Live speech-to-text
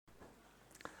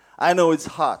I know it's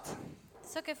hot.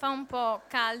 So che fa un po'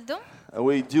 caldo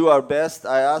We do our best.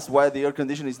 I asked why the air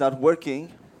conditioner is not working,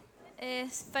 e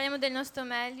faremo del nostro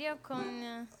meglio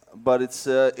con but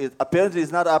apparently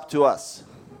it's not up to us.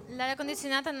 l'aria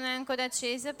condizionata non è ancora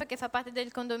accesa perché fa parte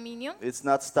del condominio, It's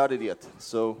not started yet.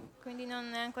 So quindi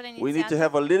non è ancora we need to iniziata.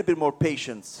 have a little bit more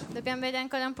patience. Dobbiamo avere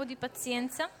ancora un po' di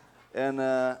pazienza. And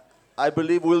I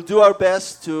believe we'll do our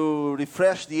best to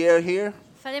refresh the air here.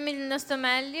 Faremo il nostro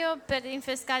meglio per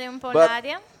rinfrescare un po' But,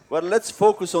 l'aria. but let's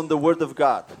focus on the Word of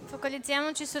God.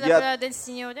 Focalizziamoci sulla Yeah. parola del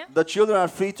Signore. The children are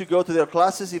free to go to their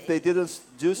classes if they didn't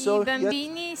do so I yet.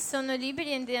 bambini sono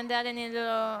liberi di andare nella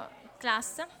loro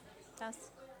classe.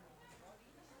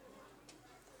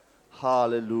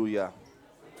 Hallelujah.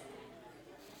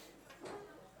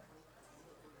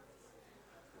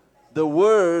 The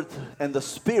Word and the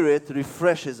Spirit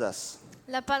refreshes us.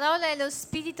 La parola e lo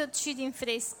Spirito ci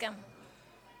rinfresca.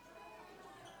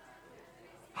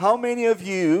 How many of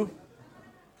you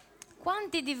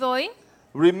Quanti di voi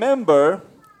remember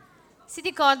si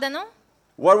ricordano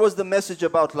what was the message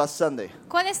about last Sunday?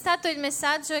 qual è stato il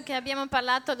messaggio che abbiamo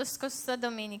parlato la scorsa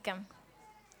domenica?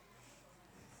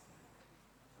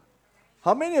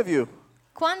 How many of you?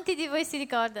 Quanti di voi si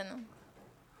ricordano?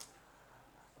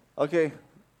 Okay.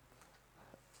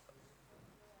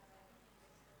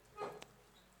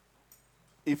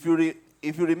 If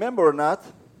you remember or not,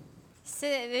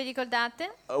 Se vi ricordate,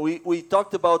 we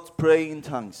talked about praying in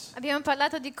tongues, abbiamo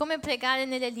parlato di come pregare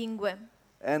nelle lingue.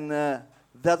 and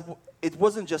it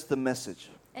wasn't just a message,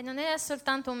 E non era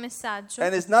soltanto un messaggio.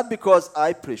 and it's not because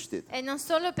I preached it, E non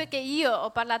solo perché io ho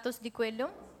parlato di quello,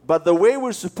 but the way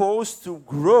we're supposed to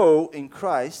grow in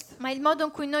Christ ma il modo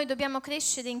in cui noi dobbiamo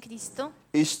crescere in Cristo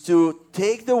is to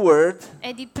take the word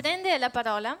è di prendere la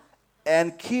parola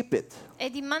and keep it e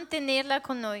di mantenerla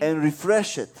con noi, and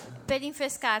refresh it per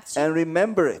rinfrescarci, and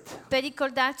remember it. per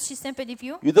ricordarci sempre di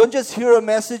più. You don't just hear a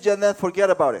message and then forget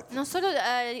about it. Non solo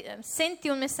senti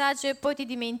un messaggio e poi ti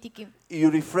dimentichi, You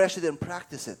refresh it and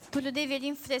practice it. tu lo devi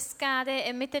rinfrescare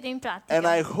e mettere in And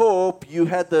pratica. I hope you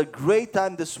had a great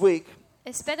time this week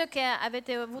E spero che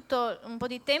avete avuto un po'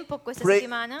 di tempo questa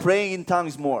settimana praying in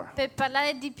tongues more. per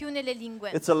parlare di più nelle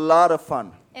lingue. It's a lot of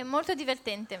fun. È molto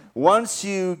divertente. Once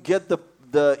you get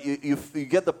you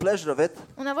get the pleasure of it,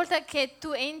 Una volta che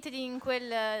tu entri in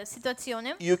quella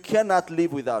situazione, you cannot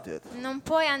live without it. non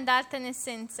puoi andartene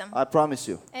senza. I promise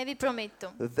you. E vi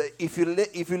prometto. If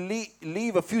you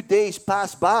leave a few days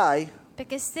pass by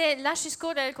Perché se lasci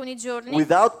scorrere alcuni giorni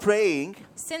without praying,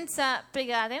 senza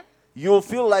pregare, you'll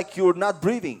feel like you're not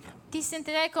breathing. ti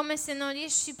sentirai come se non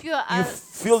riesci più You a...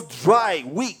 feel dry,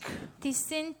 weak. ti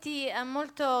senti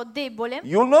molto debole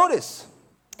You'll notice.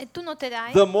 e tu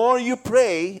noterai The more you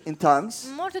pray in tongues,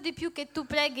 molto di più che tu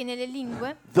preghi nelle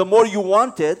lingue, the more you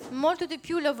want it, molto di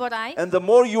più lo vorrai and the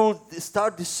more you'll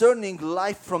start discerning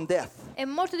life from death. e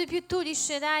molto di più tu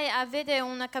riuscirai a avere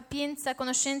una capienza,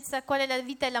 conoscenza qual è la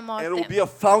vita e la And it will be morte. a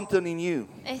fountain in you,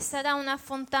 E sarà una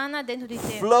fontana dentro di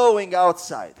te flowing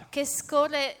outside. che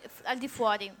scorre al di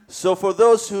fuori. So for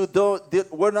those who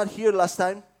were not here last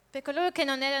time, Per coloro che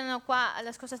non erano qua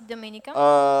la scorsa domenica,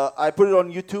 I put it on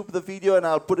YouTube, the video, and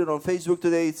I'll put it on Facebook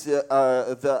today.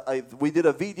 We did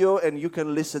a video, and you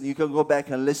can listen. You can go back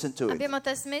and listen to it. abbiamo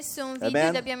trasmesso un video,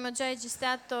 Amen. l'abbiamo già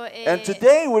registrato And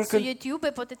today we'll su YouTube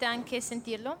e potete anche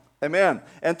sentirlo. Amen.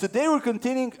 And today we're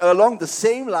continuing along the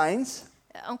same lines,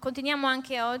 Continuiamo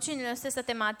anche oggi nella stessa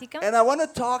tematica and I want to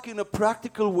talk in a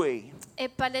practical way. e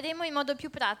parleremo in modo più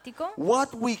pratico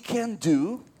What we can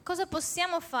do cosa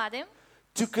possiamo fare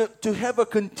to have a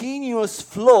continuous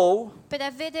flow per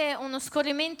avere uno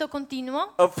scorrimento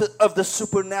continuo of the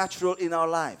supernatural in our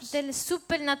lives. del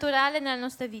supernaturale nella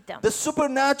nostra vita. The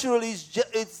supernatural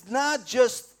it's not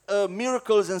just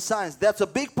miracles and signs. That's a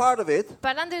big part of it.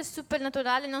 Parlando del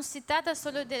supernaturale non si tratta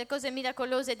solo delle cose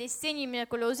miracolose, dei segni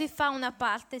miracolosi, fa una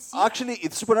parte, sì, Actually,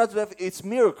 it's supernatural. It's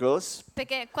miracles,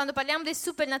 perché quando parliamo del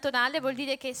supernaturale vuol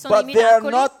dire che sono i but they are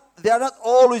miracoli, not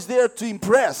always there to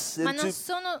impress. ma And non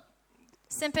sono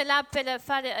sempre là per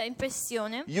fare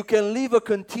impressione. you can live a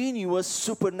continuous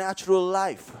supernatural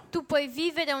life Tu puoi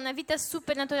vivere una vita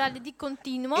supernaturale di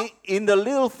continuo in the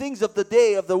little things of the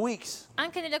day, of the weeks.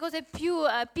 anche nelle cose più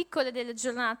piccole della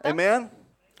giornata. Amen.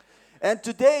 And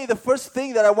today, the first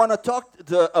thing that I want to talk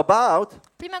about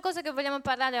Prima cosa che vogliamo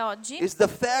parlare oggi is the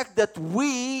fact that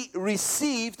we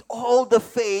received all the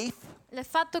faith è il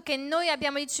fatto che noi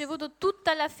abbiamo ricevuto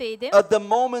tutta la fede at the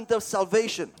moment of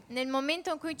salvation. nel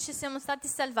momento in cui ci siamo stati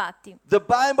salvati. The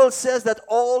Bible says that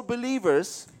all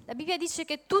believers La Bibbia dice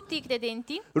che tutti i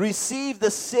credenti receive the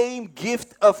same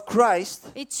gift of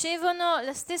Christ, ricevono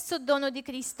lo stesso dono di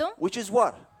Cristo, which is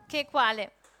what? che è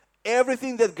quale?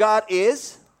 everything that God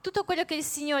is tutto quello che il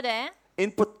Signore è,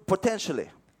 in potentially.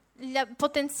 il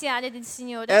potenziale del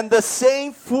Signore, And the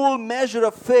same full measure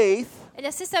of faith e la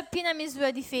stessa piena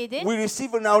misura di fede, we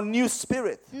receive in our new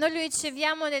spirit. noi lo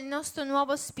riceviamo nel nostro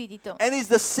nuovo spirito. And it's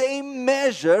the same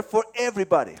measure for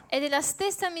everybody. Ed è la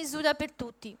stessa misura per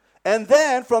tutti. And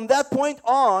then from that point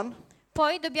on,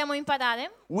 Poi dobbiamo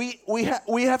imparare, we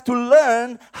have to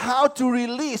learn how to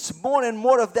release more and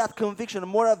more of that conviction,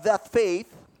 more of that faith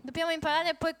dobbiamo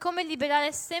imparare poi come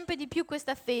liberare sempre di più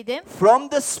questa fede from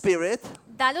the spirit,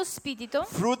 dallo spirito,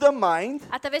 through the mind,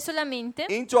 attraverso la mente,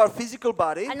 into our physical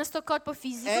body, al nostro corpo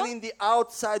fisico and in the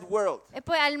outside world. e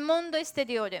poi al mondo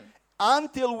esteriore.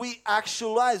 Until we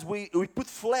actualize, we put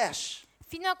flesh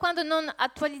Fino a quando non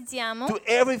attualizziamo, to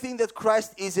everything that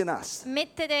Christ is in us.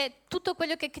 mettere tutto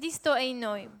quello che Cristo è in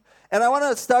noi. And I want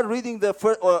to start reading the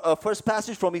first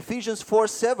passage from Ephesians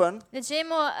 4:7,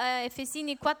 Leggiamo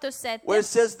Efesini 4:7. where it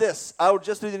says this. I will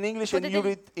just read in English and Potete you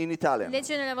read in Italian.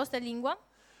 leggere nella vostra lingua.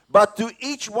 But to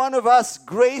each one of us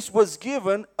grace was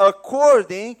given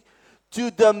according to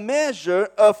the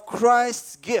measure of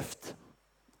Christ's gift.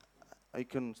 You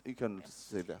can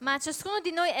say that. Ma a ciascuno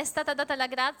di noi è stata data la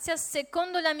grazia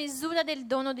secondo la misura del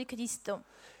dono di Cristo.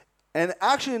 And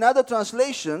actually in other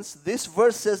translations, this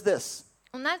verse says this.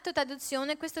 Un'altra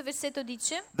traduzione, questo versetto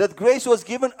dice: That grace was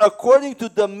given according to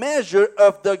the measure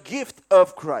of the gift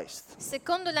of Christ.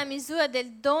 secondo la misura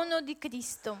del dono di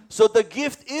Cristo. So the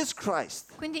gift is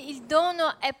Christ. Quindi il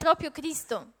dono è proprio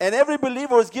Cristo. And every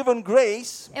believer is given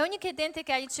grace E ogni credente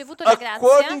che ha ricevuto la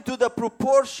according grazia, to the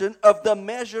proportion of the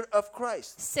measure of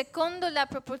Christ. secondo la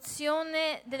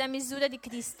proporzione della misura di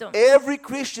Cristo. Every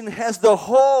Christian has the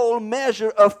whole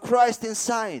measure of Christ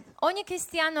inside. Ogni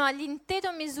cristiano ha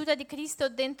l'intera misura di Cristo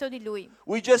dentro di lui.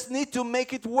 We just need to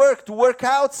make it work, to work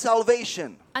out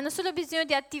salvation. Hanno solo bisogno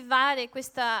di attivare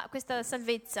questa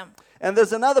salvezza. And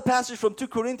there's another passage from 2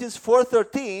 Corinthians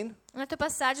 4:13 Un altro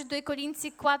passaggio, 2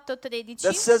 Corinzi 4:13.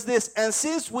 that says this, and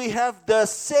since we have the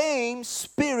same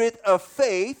spirit of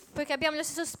faith, Poiché abbiamo lo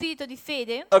stesso spirito di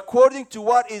fede, according to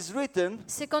what is written,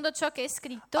 secondo ciò che è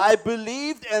scritto, I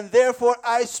believed and therefore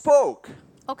I spoke.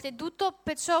 ho creduto,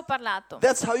 perciò ho parlato.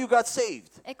 That's how you got saved.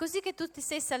 È così che tu ti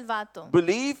sei salvato.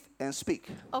 Believe and speak.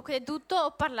 Ho creduto,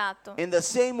 ho parlato. In the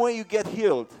same way you get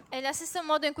healed. È lo stesso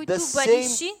modo in cui The tu same,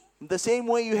 guarisci, the same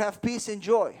way you have peace and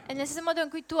joy. è nello stesso modo in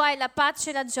cui tu hai la pace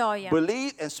e la gioia.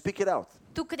 Believe and speak it out.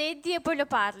 Tu credi e poi lo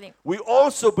parli. We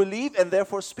also believe and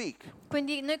therefore speak.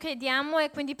 Quindi noi crediamo e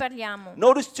quindi parliamo.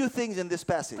 Notice two things in this Quindi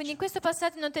passage. in questo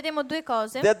passaggio noteremo due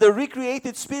cose. That the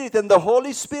recreated spirit and the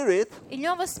Holy Spirit, Il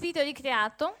nuovo spirito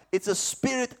ricreato it's a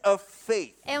spirit of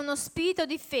faith. è uno spirito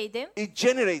di fede It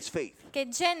generates faith. che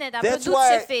genera, That's produce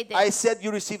why fede. I said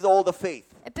you received all the faith.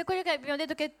 È per quello che abbiamo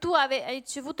detto che tu hai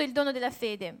ricevuto il dono della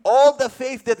fede. All the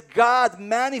faith that God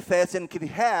manifests and can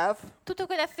have, Tutta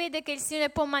quella fede che il Signore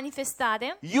può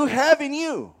manifestare, you have in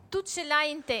you. tu ce l'hai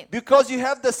in te. Because you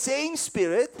have the same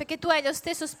spirit, Perché tu hai lo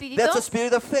stesso spirito, that's a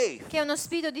spirit of faith. che è uno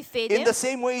spirito di In fede, the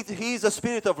same way, He is a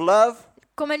spirit of love,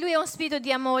 come Lui è un spirito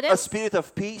di amore, a spirit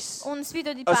of peace, un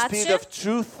spirito di a spirit pace, of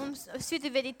truth, un spirito di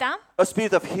verità, a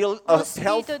spirit of uno health,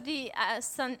 spirito di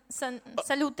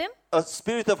salute, a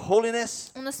spirit of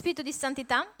holiness. uno spirito di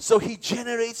santità. So He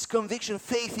generates conviction,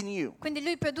 faith in you, Quindi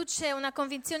Lui produce una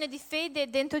convinzione di fede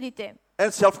dentro di te,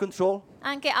 and self-control.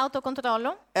 anche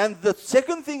autocontrollo. And the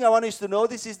second thing I want you to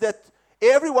notice is that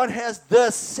everyone has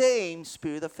the same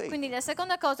spirit of faith. Quindi la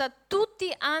seconda cosa,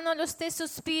 tutti hanno lo stesso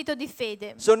spirito di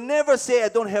fede. So never say I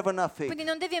don't have enough faith. Quindi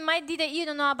non devi mai dire io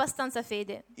non ho abbastanza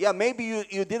fede. Yeah, maybe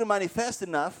you didn't manifest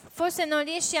enough. Forse non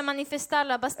riesci a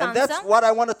manifestarlo And that's abbastanza. what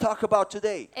I want to talk about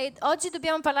today. E oggi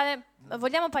vogliamo parlare But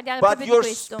proprio your di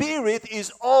questo. spirit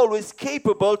is always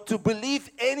capable to believe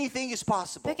anything is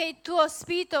possible. Perché il tuo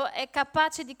spirito è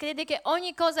capace di credere che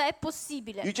ogni cosa è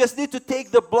possibile. You just need to take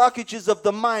the blockages of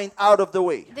the mind out of the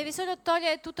way. Devi solo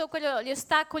togliere tutto gli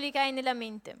ostacoli che hai nella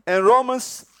mente. And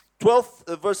Romans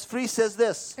 12 verse 3 says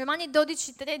this. Romani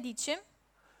 12:3 dice: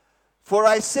 For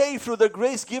I say through the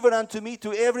grace given unto me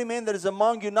to every man that is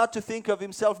among you not to think of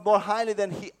himself more highly than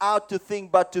he ought to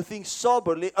think, but to think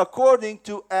soberly, according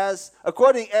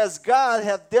as God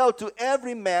hath dealt to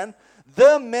every man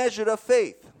the measure of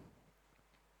faith.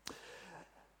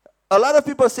 A lot of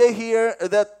people say here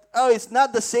that, oh, it's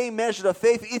not the same measure of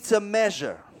faith, it's a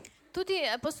measure. Tutti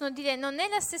possono dire non è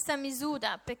la stessa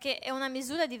misura perché è una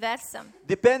misura diversa.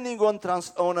 Depending on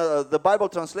the Bible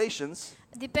translations,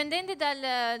 Dipendente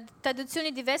dalle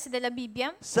traduzioni diverse della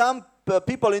Bibbia, some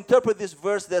people interpret this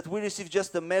verse that we receive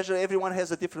just a measure, everyone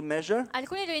has a different measure,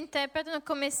 alcuni lo interpretano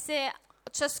come se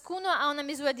ciascuno ha una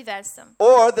misura diversa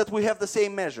or that we have the same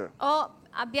measure. o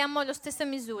abbiamo la stessa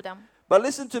misura. But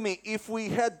listen to me, if we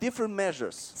had different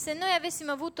measures, Se noi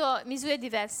avessimo avuto misure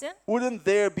diverse, wouldn't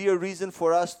there be a reason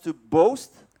for us to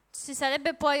boast? ci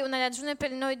sarebbe poi una ragione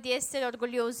per noi di essere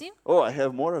orgogliosi. Oh, I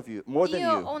have more than Io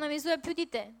ho you. una misura più di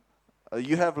te.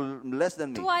 You have less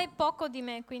than Tu me. hai poco di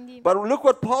me, quindi. But look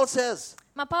what Paul says.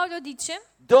 Ma Paolo dice: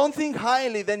 Don't think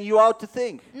highly than you ought to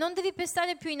think, non devi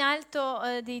pensare più in alto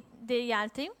degli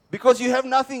altri, because you have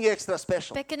nothing extra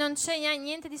special. perché non c'è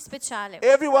niente di speciale.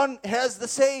 Everyone has the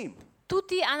same.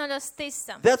 Tutti hanno la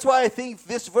stessa. That's why I think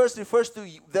this verse refers to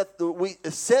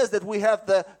says that we have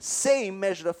the same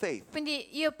measure of faith. Quindi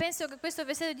io penso che questo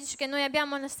versetto dice che noi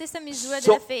abbiamo la stessa misura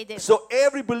della fede. So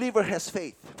every believer has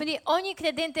faith. Quindi ogni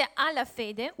credente ha la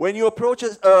fede. When you approach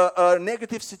a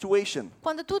negative situation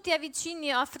Quando tu ti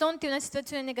avvicini o affronti una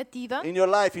situazione negativa, in your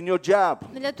life, in your job,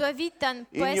 nella tua vita,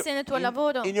 può essere nel tuo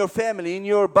lavoro, in your family, in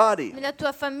your body, nella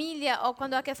tua famiglia o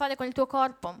quando ha a che fare con il tuo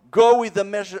corpo, go with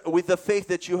the faith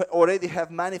that you already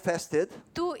have manifested,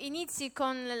 tu inizi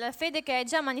con la fede che hai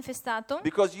già manifestato,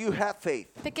 because you have faith.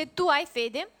 perché tu hai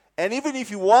fede. And even if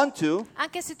you want to,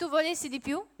 Anche se tu volessi di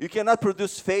più, you cannot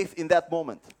produce faith in that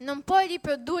moment. non puoi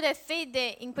riprodurre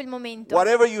fede in quel momento.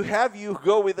 Whatever you have, you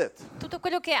go with it. Tutto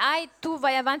quello che hai, tu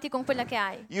vai avanti con quella che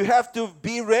hai. You have to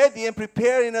be ready and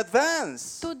prepare in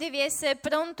advance, Tu devi essere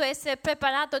pronto, essere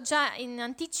preparato già in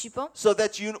anticipo, so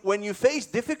that when you face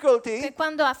difficulty, che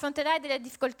quando affronterai delle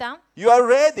difficoltà, you are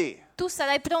ready. tu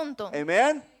sarai pronto.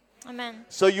 Amen? Amen.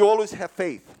 So you always have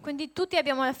faith. Quindi tutti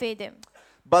abbiamo la fede,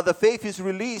 But the faith is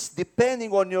released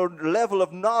depending on your level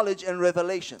of knowledge and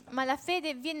revelation. ma la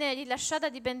fede viene rilasciata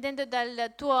dipendendo dalla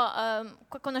tua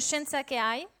conoscenza che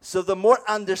hai. So the more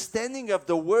understanding of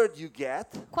the word you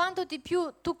get, Quanto di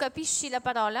più tu capisci la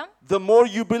parola, the more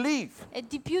you believe, e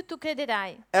di più tu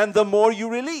crederai, and the more you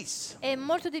release. e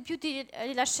molto di più ti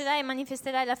rilascerai e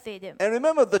manifesterai la fede. And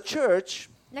remember, the church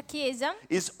La Chiesa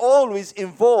is always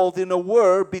involved in a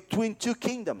war between two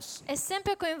kingdoms. è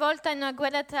sempre coinvolta in una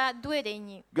guerra tra due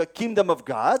regni, The kingdom of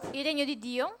God il regno di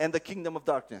Dio and the kingdom of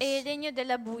darkness. e il regno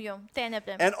della buio,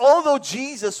 tenebre. And although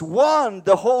Jesus won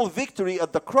the whole victory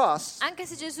at the cross, Anche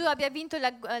se Gesù abbia vinto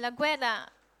la guerra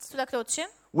sulla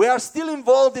croce, we are still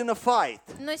involved in a fight.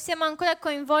 noi siamo ancora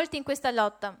coinvolti in questa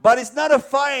lotta. But it's not a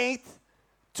fight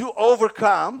to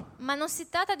overcome. Ma non si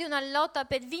tratta di una lotta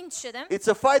per vincere, It's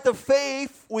a fight of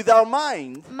faith with our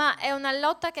mind, ma è una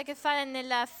lotta che ha a che fare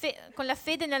con la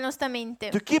fede nella nostra mente,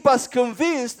 to keep us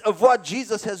convinced of what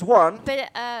Jesus has won,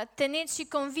 per tenerci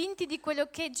convinti di quello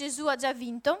che Gesù ha già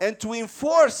vinto and to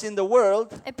enforce in the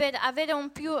world e per avere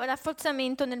un più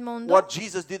rafforzamento nel mondo, what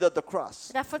Jesus did at the cross.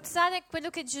 rafforzare quello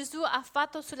che Gesù ha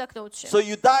fatto sulla croce. So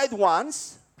you died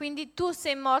once Quindi tu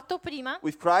sei morto prima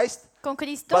with Christ, con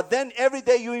Cristo, but then every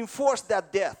day you enforce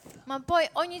that death ma poi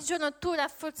ogni giorno tu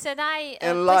rafforzerai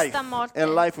and life questa morte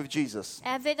and life with Jesus. e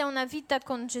avere una vita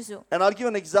con Gesù. And I'll give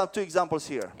two examples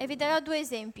here. E vi darò due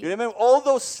esempi. You remember,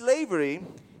 although slavery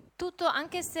Tutto,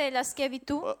 anche se la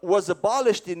schiavitù was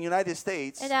abolished in the United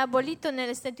States era abolito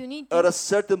negli Stati Uniti at a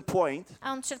certain point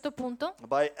a un certo punto,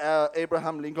 by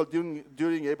Abraham Lincoln,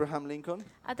 during Abraham Lincoln,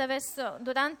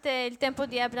 durante il tempo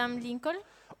di Abraham Lincoln,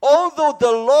 although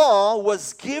the law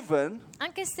was given,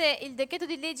 anche se il decreto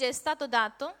di legge è stato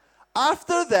dato,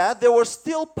 after that there were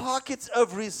still pockets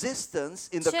of resistance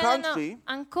in the c'erano country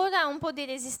ancora un po' di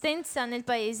resistenza nel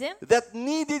paese that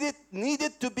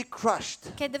needed to be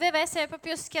crushed che doveva essere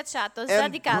proprio schiacciato, and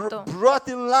sradicato, brought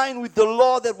in line with the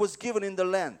law that was given in the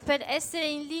land. per essere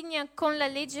in linea con la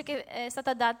legge che è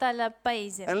stata data al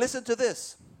paese. And listen to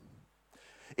this.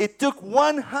 It took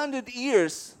 100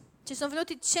 years Ci sono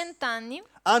voluti 100 anni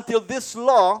until this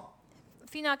law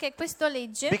fino a che questa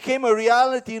legge became a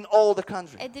reality in all the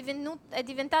country, è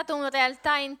diventata una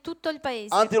realtà in tutto il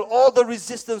paese until all the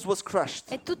resistance was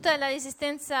crushed. e tutta la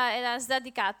resistenza era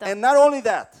sradicata. And not only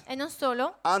that, E non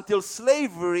solo, until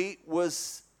slavery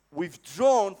was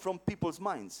withdrawn from people's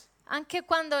minds. anche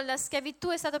quando la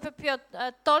schiavitù è stata proprio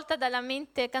tolta dalla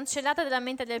mente, cancellata dalla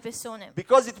mente delle persone.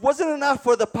 Because it wasn't enough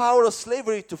for the power of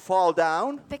slavery to fall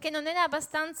down. Perché non era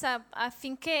abbastanza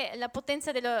affinché la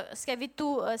potenza della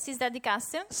schiavitù si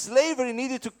sradicasse. Slavery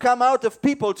needed to come out of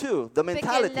people too, the Perché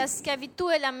mentality. la schiavitù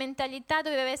e la mentalità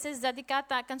doveva essere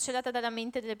sradicata, cancellata dalla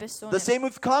mente delle persone. The same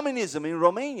with communism in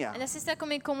Romania. È la stessa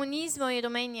come il comunismo in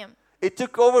Romania. It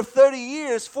took over 30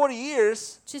 years, 40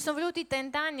 years, Ci sono voluti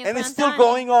 30 anni, and it's 40 still anni,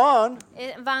 going on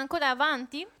e va ancora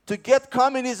avanti to get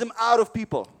communism out of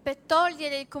people. per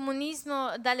togliere il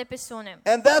comunismo dalle persone.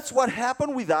 And that's what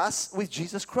happened with us, with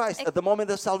Jesus Christ, at the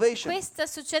moment of salvation. Questa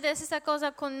succede la stessa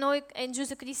cosa con noi e in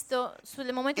Gesù Cristo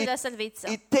sul momento della salvezza.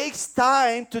 It takes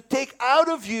time to take out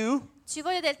of you Ci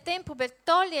vuole del tempo per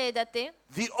togliere da te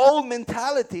the old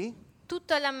mentality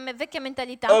tutta la vecchia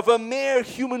mentalità, of a mere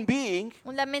human being,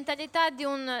 la mentalità di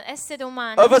un essere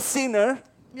umano, of a sinner.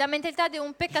 la mentalità di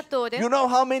un peccatore. You know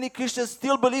how many Christians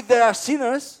still believe they are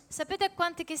sinners Sapete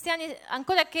quanti cristiani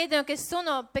ancora credono che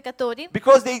sono peccatori?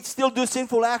 because they still do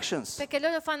sinful actions. Perché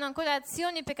loro fanno ancora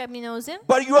azioni peccaminose,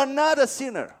 But you are not a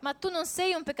sinner, ma tu non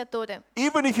sei un peccatore,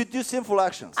 even if you do sinful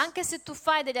actions. anche se tu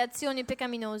fai delle azioni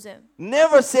peccaminose.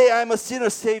 Never say I'm a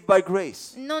sinner saved by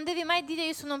grace. Non devi mai dire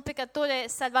io sono un peccatore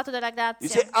salvato dalla You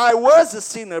say grazia. I was a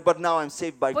sinner, but now I'm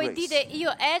saved by Puoi grace. dire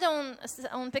io ero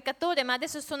un peccatore, ma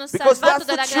adesso sono Because salvato that's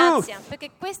the dalla truth. grazia,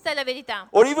 perché questa è la verità.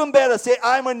 Or even better, say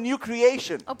I'm a new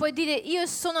creation. O puoi dire io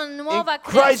sono una nuova In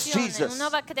Christ creazione, Jesus. una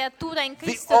nuova creatura in The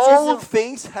Cristo old Gesù.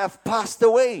 things have passed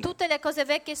away. Tutte le cose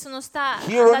vecchie sono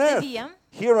Here on andate earth. via,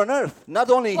 Here on earth, not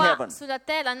only in qua heaven. sulla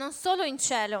terra, non solo in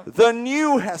cielo. The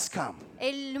new has come. E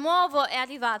il nuovo è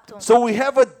arrivato. So we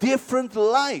have a different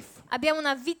life. Abbiamo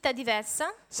una vita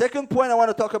diversa. Second point I want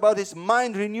to talk about is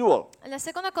mind renewal. La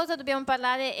seconda cosa dobbiamo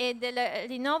parlare è del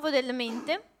rinnovo della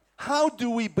mente. How do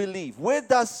we believe? Where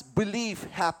does belief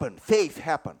happen? Faith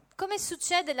happen? Come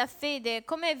succede la fede?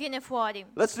 Come viene fuori?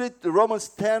 Let's read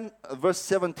Romans 10, verse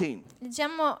 17.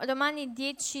 Leggiamo Romani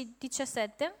 10,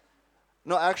 17.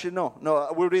 No, actually, no.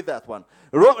 We'll read that one.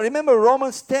 Remember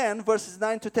Romans 10, verses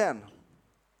 9 to 10.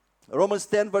 Romans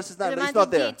 10, verses 9. It's Romani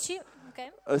not there. 10,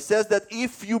 ok. It says that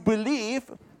if you believe,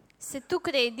 Se tu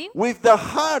credi, with the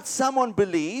heart someone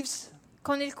believes,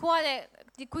 con il cuore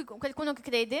di cui qualcuno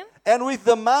crede, and with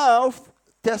the mouth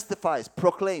testifies,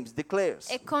 proclaims, declares.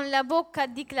 e con la bocca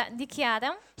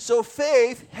dichiara, So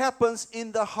faith happens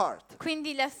in the heart.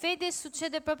 quindi la fede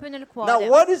succede proprio nel Now, cuore.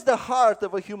 what is the heart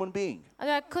of a human being?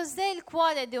 Allora, cos'è il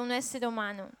cuore di un essere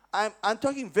umano? I'm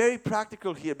talking very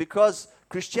practical here because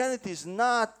Christianity is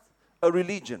not a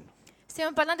religion.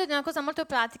 Stiamo parlando di una cosa molto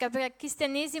pratica, perché il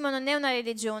cristianesimo non è una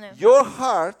religione. Your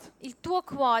heart, Il tuo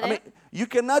cuore, you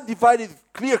cannot divide it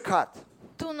clear cut.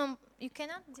 tu non, you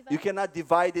cannot divide- You cannot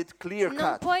divide it clear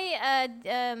non cut. puoi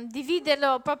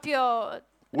dividerlo proprio.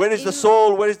 Where is the in-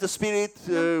 soul? Where is the spirit?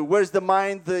 Where is the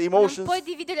mind? The Non emotions? puoi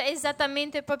dividerlo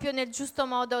esattamente proprio nel giusto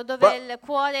modo, dove But- è il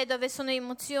cuore, dove sono le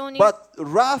emozioni. But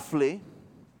roughly,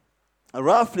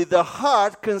 the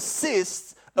heart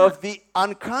consists of the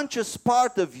unconscious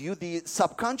part of you, the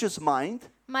subconscious mind,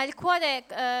 Ma il cuore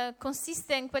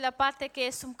consiste in quella parte che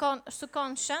è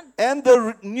subconscia and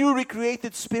the new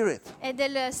recreated spirit. e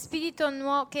del spirito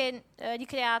nuovo che è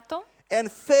ricreato. And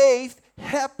faith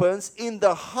happens in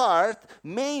the heart,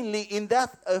 mainly in that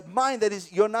mind that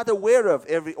is you're not aware of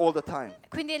all the time.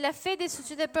 Quindi la fede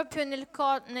succede proprio nel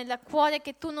cuore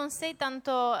che tu non sei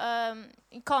tanto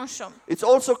inconscio. It's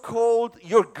also called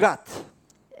your gut,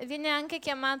 Viene anche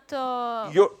chiamato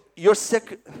your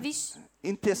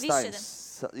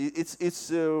intestines.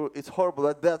 It's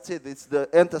horrible. That's it. It's the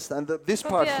intestine. This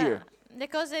part proprio here. le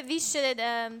cose viscere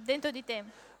dentro di te.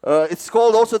 It's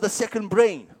called also the second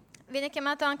brain. Viene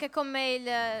chiamato anche come il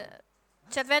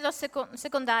cervello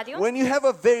secondario. When you have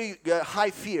a very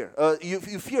high fear, you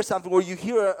fear something, or you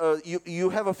hear, you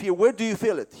have a fear. Where do you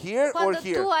feel it? Here or Quando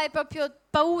here? tu hai proprio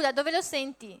paura, dove lo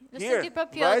senti? Lo Here, senti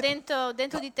proprio right?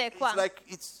 dentro di te, qua.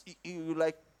 It's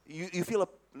like you feel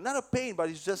not a pain, but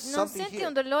it's just Non something senti here.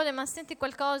 un dolore, ma senti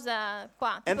qualcosa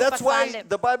qua. And tipo that's why farfalle.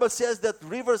 the Bible says that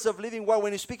rivers of living water,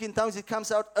 when you speak in tongues, it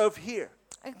comes out of here.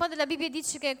 E quando la Bibbia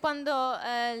dice che quando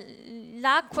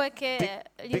l'acqua che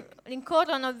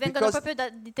rincorrono vengono because- proprio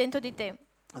di dentro di te.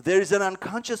 There is an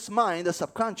unconscious mind, a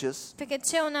subconscious, Perché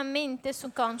c'è una mente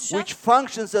subconscia which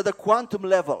functions at the quantum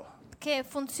level. che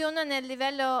funziona nel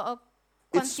livello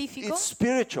quantifico, It's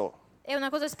spiritual. è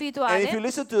una cosa And if you spirituale.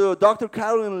 listen to Dr.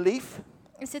 Carolyn Leaf,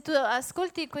 E se tu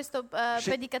ascolti questo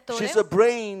predicatore, she's a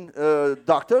brain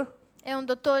doctor, è un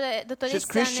dottoressa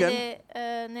Christian.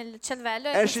 nel cervello,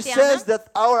 è and she cristiana, says that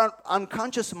our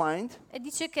unconscious mind e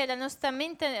dice che la nostra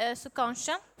mente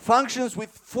subconscia functions with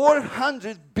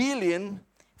 400 billion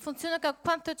funziona con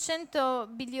 400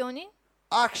 bilioni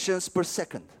actions per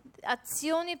second.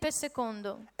 azioni per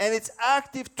secondo And it's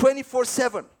active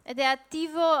 24/7. ed è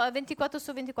attivo 24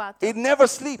 su 24. It never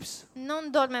sleeps. Non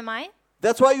dorme mai.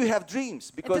 That's why you have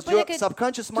dreams, because quello your che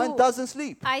subconscious mind tu doesn't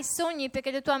sleep. Hai sogni perché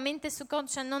la tua mente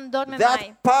subconscia non dorme mai.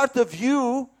 That part of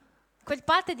you, Quel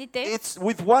parte di te it's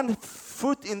with one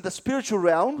foot in the spiritual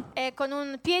realm è con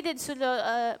un piede sul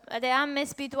reame and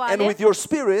spirituale with your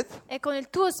spirit, e con il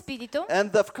tuo spirito.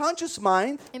 and the conscious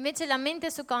mind Invece la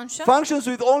mente subconscia functions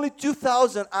with only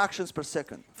 2,000 actions per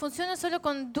second. funziona solo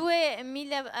con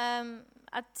 2000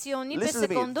 azioni per Listen to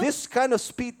me. secondo. This kind of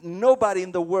speed, nobody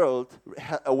in the world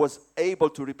was able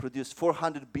to reproduce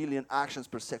 400 billion actions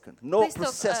per second. No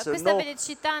processor, Questa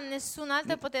velocità nessun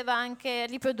altro poteva anche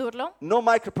riprodurlo, no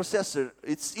microprocessor.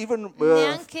 It's even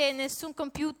neanche nessun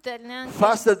computer, neanche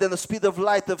faster than the speed of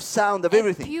light, of sound, of è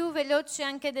everything. più veloce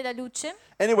anche della luce.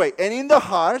 Anyway, and in the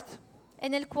heart, E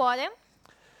nel cuore,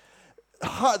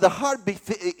 the heart,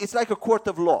 it's like a court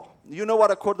of law. You know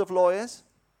what a court of law is?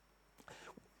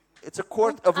 It's a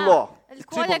court of law. il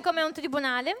cuore è come un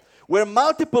tribunale Where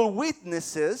multiple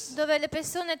witnesses dove le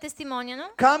persone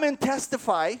testimoniano, come and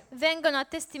testify vengono a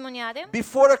testimoniare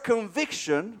before a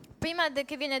conviction prima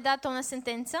che viene data una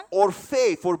sentenza or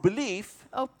faith or belief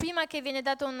o prima che viene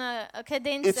data una it's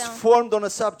credenza, formed on a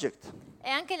subject. e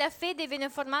anche la fede viene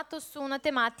formata su una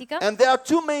tematica. And there are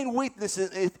two main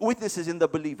witnesses in the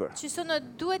believer. Ci sono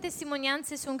due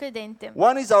testimonianze su un credente.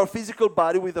 One is our physical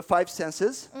body with the 5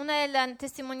 senses, Una è la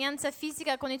testimonianza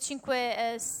fisica con i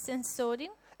 5 sensori,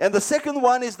 and the second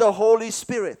one is the Holy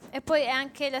Spirit. e poi è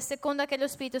anche la seconda che è lo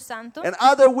Spirito Santo. And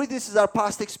other witnesses are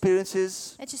past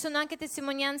experiences. E ci sono anche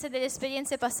testimonianze delle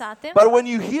esperienze passate. But when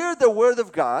you hear the word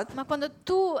of God, Ma quando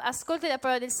tu ascolti la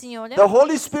parola del Signore, the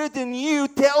Holy Spirit in you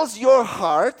tells your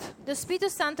heart lo Spirito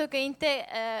Santo che in te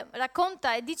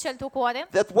racconta e dice al tuo cuore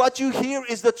that what you hear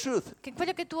is the truth. che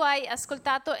quello che tu hai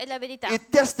ascoltato è la verità. It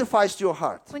testifies to your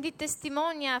heart. Quindi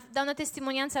testimonia, dà una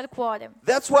testimonianza al cuore.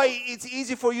 That's why it's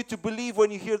easy for you to believe when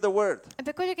you hear the word. È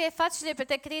per quello che è facile per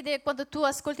te credere quando tu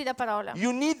ascolti la parola.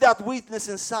 You need that witness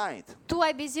inside. Tu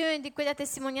hai bisogno di quella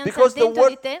testimonianza Because dentro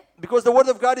di te, the word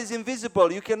of God is invisible.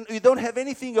 You don't have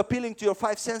anything appealing to your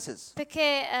 5 senses.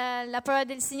 perché la parola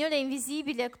del Signore è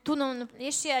invisibile, tu non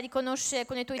riesci a riconoscere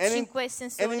con i tuoi And in, 5 and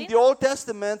sensori. in the Old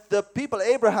Testament, the people,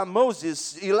 Abraham,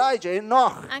 Moses, Elijah,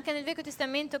 Enoch, Anche nel Vecchio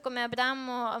Testamento, come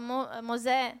Abramo,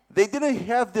 Mosè, they didn't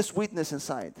have this witness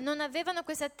inside. non avevano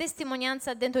questa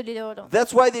testimonianza dentro di loro.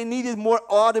 That's why they needed more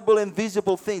audible and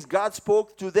visible things. God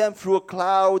spoke to them through a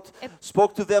cloud,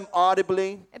 spoke to them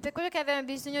audibly. È per quello che avevano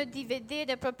bisogno di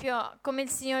vedere proprio come il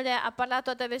Signore ha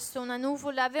parlato attraverso una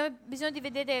nuvola, avevano bisogno di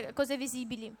vedere cose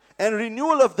visibili. And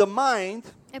renewal of the mind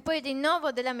E poi il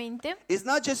rinnovo della mente is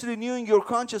not just renewing your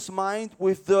conscious mind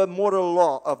with the moral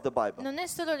law of the Bible. non è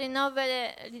solo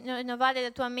rinnovare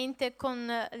la tua mente con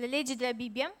le leggi della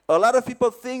Bibbia. A lot of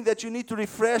people think that you need to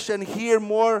refresh and hear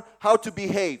more how to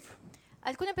behave.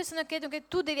 Alcune persone credono che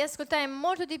tu devi ascoltare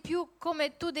molto di più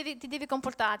come tu ti devi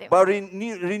comportare. But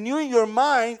renewing your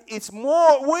mind, it's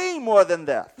way more than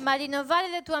that. Ma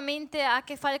rinnovare la tua mente ha a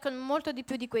che fare con molto di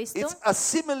più di questo. It's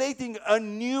assimilating a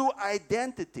new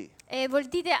identity. E vuol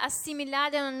dire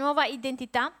assimilare una nuova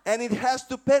identità. And it has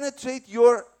to penetrate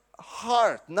your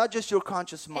heart, not just your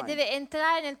conscious E mind. deve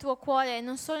entrare nel tuo cuore e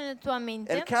non solo nella tua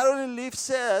mente. And Caroline Leaf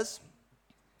says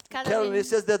Caroline,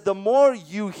 that the more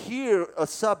you hear a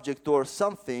subject or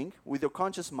something with your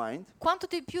conscious mind, quanto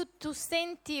di più tu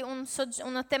senti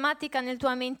una tematica nella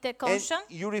tua mente and conscia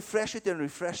you refresh it,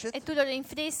 e tu lo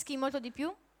rinfreschi molto di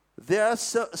più, there are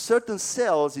certain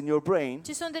cells in your brain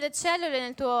ci sono delle cellule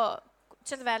nel tuo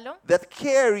cervello that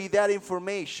carry that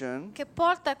information che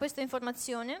porta questa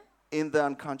informazione in the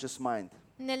unconscious mind,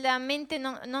 nella mente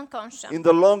non conscia, in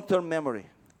the long-term memory.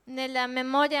 nella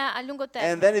memoria a lungo And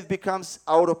termine, then it becomes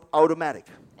automatic.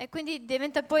 e quindi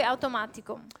diventa poi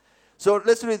automatico. So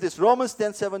let's read this. Romans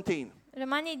 10:17.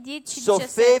 Romani 10, So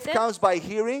faith 17, comes by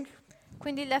hearing,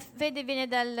 quindi la fede viene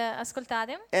dal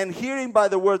ascoltare and hearing by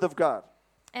the word of God.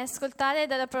 e ascoltare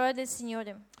dalla parola del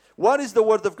Signore. What is the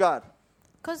word of God?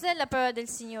 Cos'è la parola del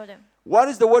Signore? What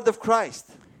is the word of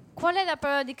Christ? Qual è la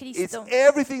parola di It's Cristo?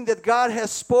 everything that God has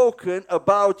spoken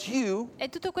about you È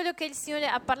tutto quello che il Signore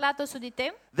ha parlato su di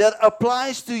te, that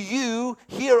applies to you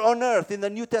here on earth in the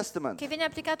New Testament. che viene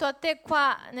applicato a te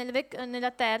qua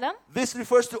nella terra, This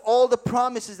refers to all the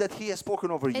promises that He has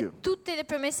spoken over e you. tutte le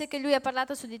promesse che Lui ha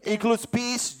parlato su di te, Includes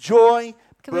peace, joy,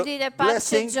 che vuol dire pace,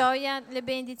 blessing. gioia, le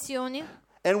benedizioni.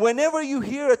 And whenever you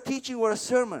hear a teaching or a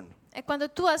sermon, E quando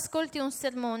tu ascolti un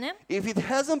sermone, if it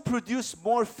hasn't produced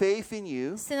more faith in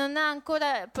you, se non ha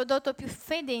ancora prodotto più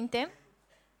fede in te,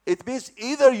 it means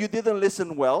either you didn't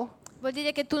listen well vuol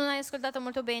dire che tu non hai ascoltato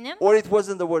molto bene, or it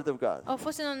wasn't the word of God. o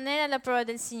forse non era la parola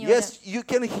del Signore. Yes, you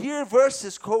can hear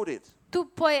verses quoted,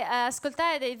 Tu puoi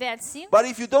ascoltare dei versi, but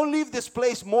if you don't leave this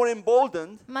place more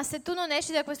emboldened, ma se tu non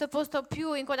esci da questo posto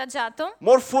più incoraggiato,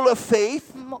 more full of faith,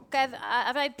 che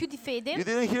avrai più di you fede,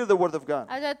 didn't hear the word of God.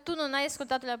 allora tu non hai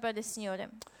ascoltato la parola del Signore.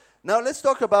 Now let's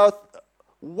talk about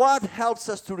what helps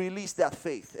us to release that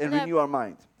faith and Allora, renew our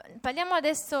mind. parliamo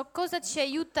adesso cosa ci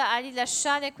aiuta a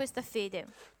rilasciare questa fede.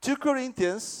 2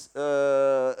 Corinthians,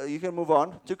 you can move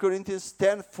on. 2 Corinthians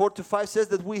 10, 4-5 says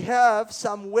that we have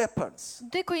some weapons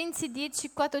 2 Corinzi 10,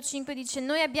 4, 5 dice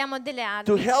noi abbiamo delle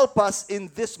to armi. help us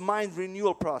in this mind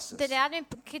renewal process. Delle armi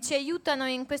che ci aiutano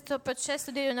in questo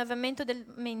processo di rinnovamento della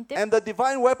mente. And the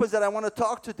divine weapons that I want to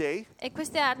talk today, E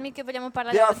queste armi che vogliamo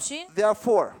parlare oggi there are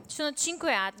 4. sono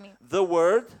 5 armi. The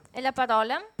word, È la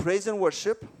parola, praise and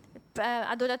worship,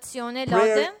 adorazione,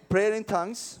 prayer, lode, prayer in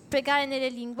tongues, pregare nelle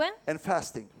lingue and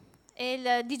fasting. e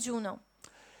il digiuno.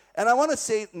 And I want to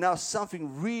say now something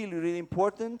really, really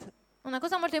important. Una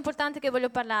cosa molto importante che voglio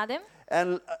parlare,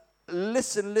 And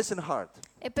listen hard.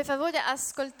 e per favore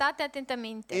ascoltate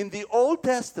attentamente. In the Old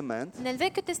Testament, Nel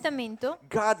Vecchio Testamento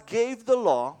God gave the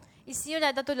law il Signore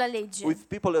ha dato la legge with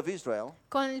people of Israel.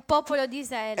 con il popolo di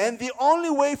Israele. And the only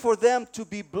way for them to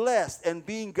be blessed and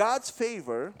be in God's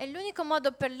favor E l'unico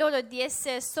modo per loro di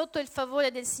essere sotto il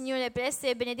favore del Signore, per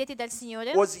essere benedetti dal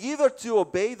Signore, was either to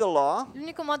obey the law,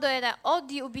 l'unico modo era o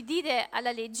di ubbidire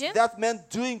alla legge, that meant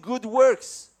doing good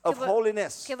works of Che vo-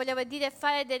 holiness, che voleva dire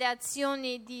fare delle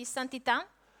azioni di santità,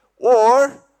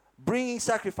 or bringing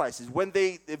sacrifices. When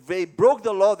they broke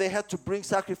the law, they had to bring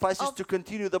sacrifices Of- to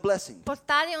continue the blessing.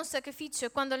 portare un sacrificio.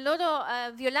 Quando loro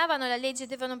violavano la legge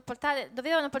dovevano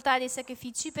portare dei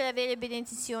sacrifici per avere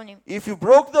benedizioni. If you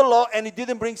broke the law and you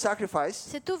didn't bring sacrifice,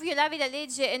 Se tu violavi la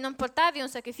legge e non portavi un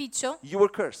sacrificio, you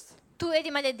were cursed. tu eri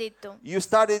maledetto. You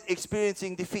started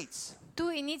experiencing defeats. Tu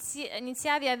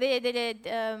iniziavi a avere delle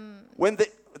When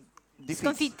they defeats.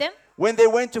 sconfitte. When they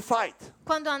went to fight,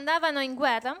 Quando andavano in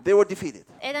guerra they were defeated.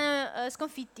 erano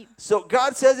sconfitti. So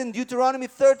God says in Deuteronomy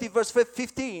 30 verse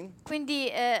 15,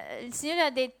 Quindi il Signore ha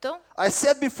detto: I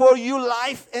set before you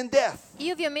life and death.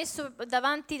 io vi ho messo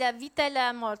davanti la vita e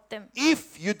la morte.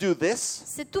 If you do this,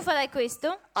 Se tu farai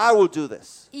questo, I will do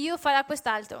this. io farò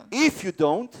quest'altro. If you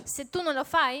don't, Se tu non lo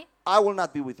fai, I will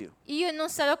not be with you. io non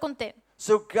sarò con te.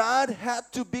 So God had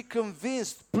to be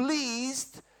convinced,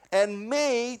 pleased, and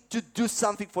made to do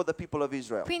something for the people of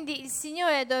Israel. Quindi il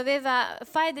Signore doveva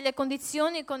fare delle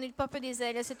condizioni con il popolo di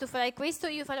Israele. Se tu farai questo,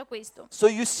 io farò questo. So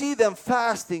you see them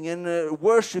fasting and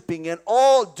worshiping and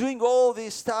doing all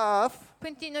this stuff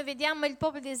Quindi noi vediamo il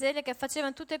popolo di Israele che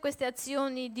facevano tutte queste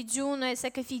azioni, digiuno e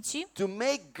sacrifici, to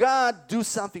make God do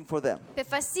something for them. per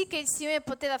far sì che il Signore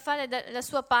poteva fare la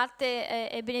sua parte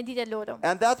e benedire loro.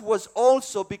 And that was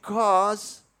also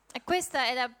because E questa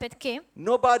era perché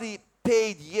nobody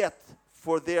paid yet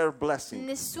for their blessing.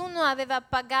 nessuno aveva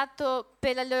pagato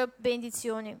per la loro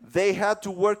benedizione. They had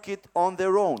to work it on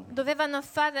their own. Dovevano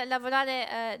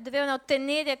dovevano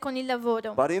ottenere con il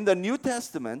lavoro. But in the New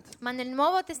Testament, Ma nel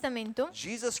Nuovo Testamento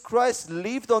Jesus Christ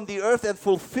lived on the earth and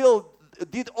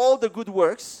did all the good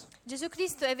works, Gesù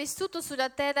Cristo è vissuto sulla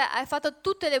terra, ha fatto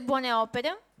tutte le buone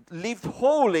opere, lived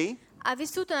holy, ha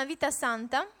vissuto una vita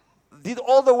santa, did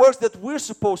all the works that we're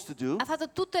supposed to do, ha fatto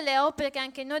tutte le opere che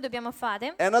anche noi dobbiamo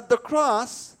fare, and at the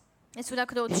cross, e sulla He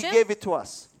croce gave it to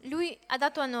us. Lui ha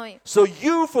dato a noi. So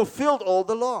you fulfilled all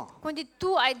the law. Quindi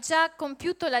tu hai già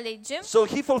compiuto la legge, So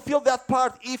He fulfilled that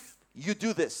part. If you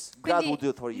do this, God will quindi do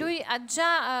it for you. Lui ha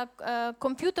già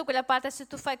compiuto quella parte. Se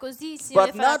tu fai così, il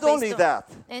Signore But farà not only questo. that,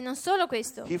 E non solo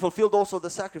questo, He fulfilled also the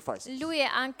sacrifices. Lui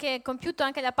ha anche compiuto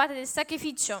anche la parte del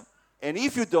sacrificio. And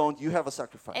if you don't, you have a E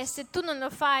sacrifice. se tu non lo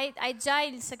fai, hai già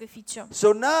il sacrificio.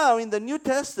 So now in the New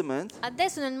Testament,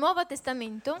 Adesso nel Nuovo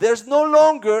Testamento there's no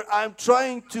longer I'm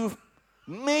trying to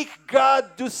make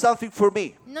God do something for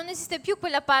me, non esiste più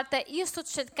quella parte, io sto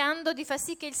cercando di far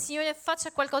sì che il Signore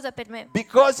faccia qualcosa per me,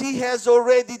 because He has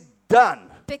already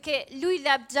done perché Lui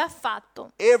l'ha già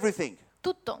fatto, everything.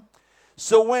 tutto.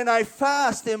 So when I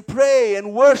fast and pray and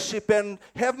worship and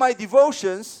have my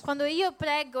devotions, Quando io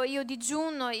prego, io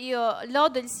digiuno, io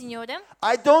lodo il Signore,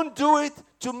 I don't do it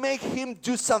to make Him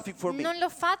do something for me. non lo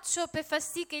faccio per far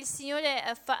sì che il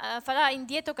Signore farà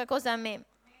indietro qualcosa a me.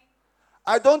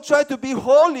 I don't try to be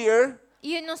holier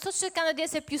Io non sto cercando di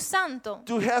essere più santo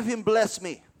to have Him bless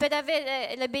me. per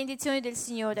avere le benedizioni del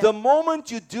Signore. The moment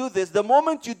you do this, the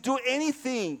moment you do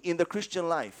anything in the Christian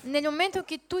life Nel momento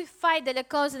che tu fai delle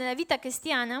cose nella vita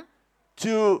cristiana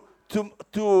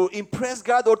to impress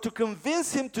God or to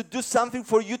convince Him to do something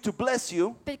for you to bless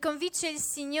you, per convincere il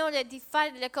Signore di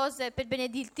fare delle cose per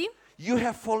benedirti, you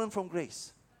have fallen from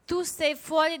grace. tu sei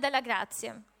fuori dalla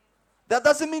grazia. That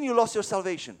doesn't mean you lost your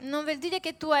salvation. Non vuol dire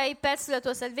che tu hai perso la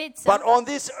tua salvezza, But on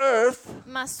this earth,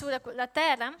 ma sulla la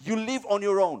terra you live on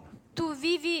your own. tu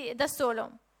vivi da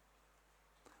solo.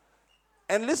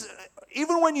 And listen,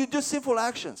 even when you do sinful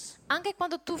actions, Anche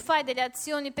quando tu fai delle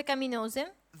azioni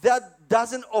peccaminose, that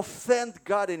doesn't offend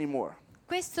God anymore.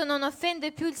 questo non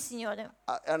offende più il Signore.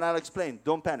 And I'll explain.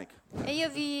 Don't panic. E io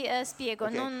vi spiego,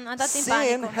 Okay. non andate in Sin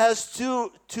panico. has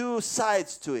two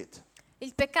sides to it.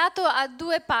 Il peccato ha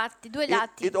due parti, due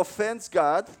lati. It offends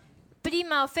God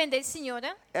Prima offende il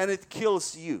Signore and it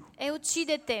kills you. e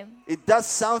uccide te. It does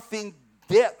something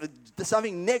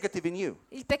negative in you.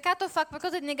 Il peccato fa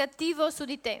qualcosa di negativo su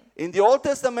di te. In the Old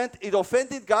Testament, it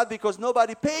offended God because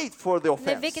nobody paid for the Nel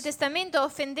Vecchio offense. Testamento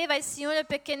offendeva il Signore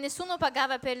perché nessuno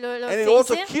pagava per le And it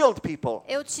also offese killed people.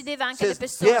 e uccideva It anche le says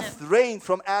persone. death reigned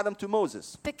from Adam to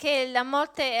Moses. Perché la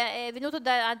morte è venuta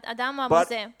da Adamo a But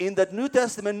Mosè. in the New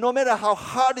Testament, no matter how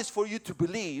hard it is for you to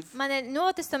believe, Ma nel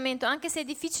Nuovo Testamento, anche se è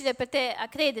difficile per te a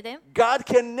credere, God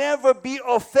can never be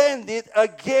offended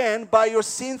again by your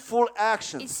sinful il actions.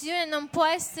 Signore non può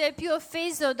essere più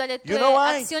offeso dalle tue You know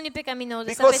why? azioni peccaminose.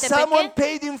 Because Sapete someone perché?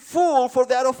 paid in full for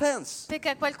that offense.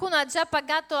 Perché qualcuno ha già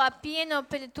pagato a pieno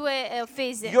per le tue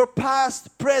offese. Your past,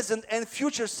 present, and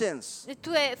future sins, I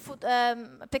tuoi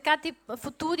peccati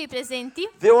futuri, presenti,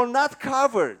 they were not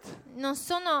covered. non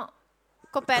sono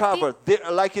coperti.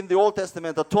 Like in the Old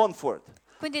Testament, atoned for.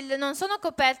 Quindi non sono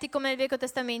coperti come nel Vecchio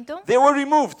Testamento, They were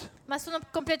removed. ma sono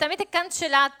completamente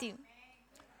cancellati.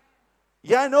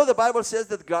 Yeah, I know the Bible says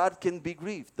that God can be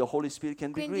grieved. The Holy Spirit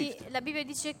can be Quindi grieved. la Bibbia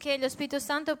dice che lo Spirito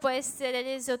Santo può essere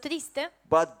reso triste,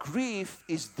 But grief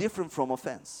is different from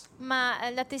offense. ma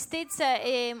la tristezza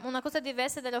è una cosa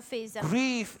diversa dall'offesa.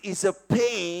 Grief is a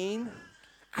pain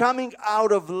coming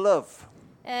out of love.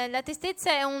 La tristezza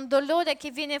è un dolore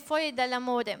che viene fuori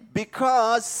dall'amore,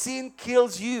 Because sin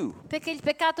kills you. perché il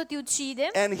peccato ti uccide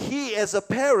And he, as a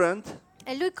parent,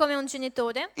 e lui come un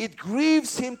genitore it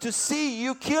grieves him to see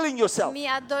you killing yourself mi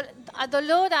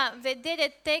addolora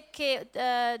vedere te che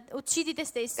uccidi te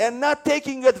stesso and not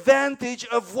taking advantage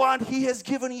of what he has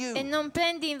given e you. non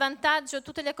prendi in vantaggio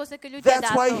tutte le cose che lui ti ha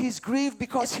That's why dato. he's grieved,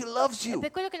 because he loves È you. per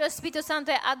quello che lo Spirito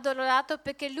Santo è addolorato,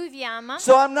 perché lui vi ama.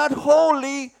 So I'm not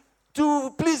holy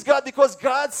to please God because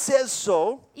God says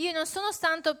so. Io non sono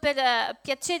santo per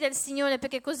piacere al Signore,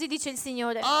 perché così dice il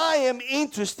Signore, I am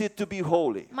interested to be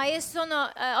holy ma io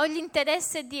ho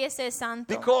l'interesse di essere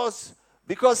santo,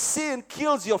 because sin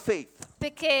kills your faith,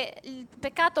 perché il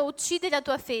peccato uccide la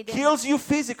tua fede, kills you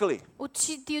physically.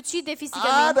 ti uccide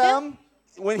fisicamente. Adam,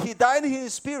 when he died in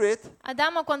his spirit,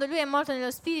 Adamo, quando lui è morto nello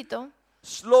spirito,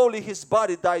 slowly his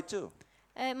body died too.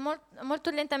 molto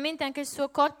lentamente anche il suo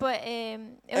corpo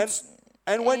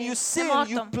And when è you sin, morto.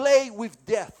 you play with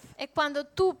death. E quando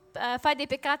tu fai dei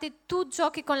peccati, tu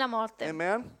giochi con la morte.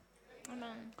 Amen.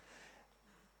 Amen.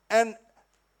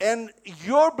 And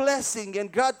your blessing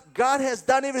and God has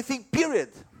done everything, period.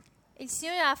 Il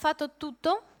Signore ha fatto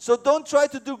tutto, So don't try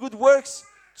to do good works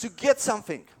to get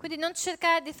something, quindi non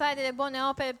cercare di fare delle buone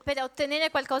opere per ottenere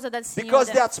qualcosa dal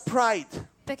because Signore, that's pride.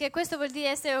 perché questo vuol dire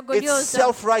essere It's orgoglioso,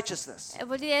 self-righteousness.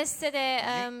 vuol dire essere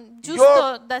Your-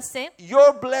 giusto da sé.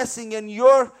 Your blessing and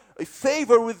your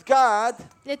favor with God,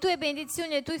 Le tue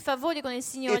benedizioni e i tuoi favori con il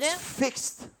Signore it's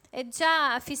fixed. è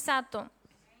già fissato.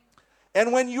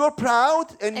 And when you're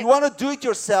proud and you want to do it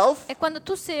yourself, E quando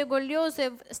tu sei orgoglioso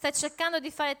e stai cercando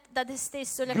di fare da te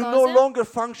stesso le you no cose, longer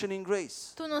function in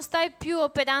grace. tu non stai più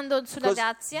operando sulla Because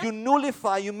grazia, you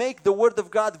nullify, you make the word of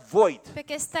God void.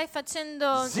 perché stai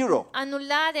facendo Zero.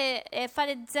 annullare e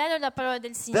fare zero la parola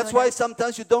del Signore. That's why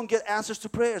sometimes you don't get answers to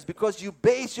prayers, because you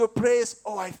base your prayers,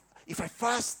 if I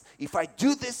fast, if I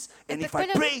do this, and per if I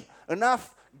quello- pray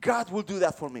enough, God will do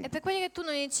that for me. È per quello che tu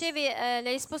non ricevi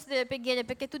le risposte delle preghiere,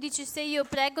 perché tu dici: se io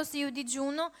prego, se io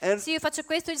digiuno, And- se io faccio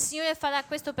questo, il Signore farà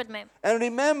questo per me. And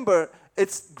remember,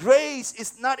 grace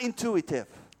is not intuitive.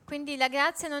 Quindi la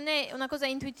grazia non è una cosa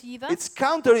intuitiva, It's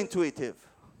counterintuitive.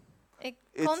 è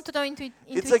It's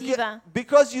controintuitiva,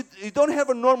 because you don't have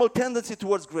a normal tendency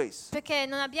towards grace. perché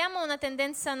non abbiamo una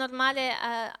tendenza normale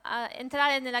a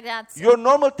entrare nella grazia, Your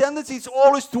normal tendency is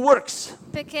always to works.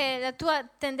 perché la tua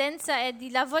tendenza è di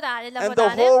lavorare, And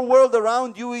the whole world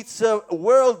around you, it's a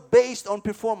world based on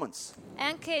performance. e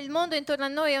anche il mondo intorno a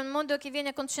noi è un mondo che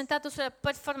viene concentrato sulla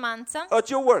performance. At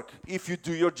your work, if you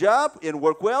do your job and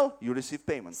work well, you receive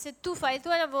payment. Se tu fai il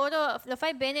tuo lavoro, lo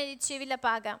fai bene, ricevi la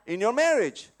paga. In your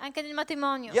marriage, Anche nel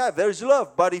matrimonio. yeah, there is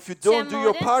love, but if you don't do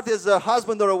your amore. part as a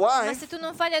husband or a Ma wife, se tu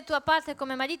non fai la tua parte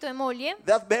come marito e moglie,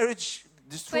 that marriage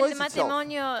destroys quel itself.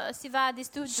 matrimonio si va a So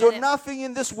distruggere. nothing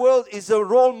in this world is a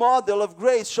role model of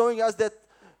grace, showing us that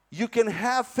you can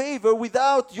have favor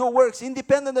without your works,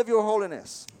 independent of your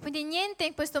holiness. Quindi niente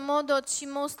in questo modo ci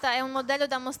mostra, è un modello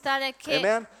da mostrare che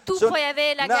Amen. tu So puoi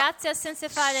avere la now- grazia senza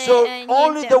fare So niente.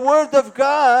 only the word of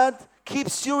God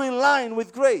keeps you in line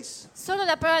with grace. Solo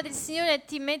la parola del Signore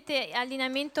ti mette in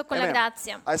allineamento con la Amen.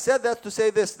 grazia. I said that to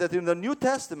say this, that in the New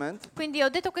Testament, Quindi ho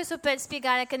detto questo per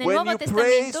spiegare che nel when Nuovo you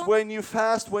praise, Testamento, when you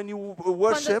fast, when you quando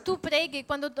worship, tu preghi,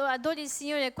 quando adori il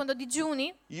Signore, quando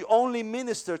digiuni, you only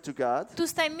minister to God, tu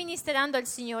stai ministrando al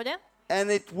Signore and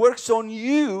it works on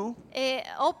you e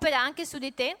opera anche su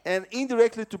di te and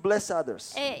indirectly to bless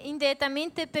others. e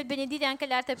indirettamente per benedire anche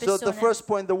le altre So the persone. first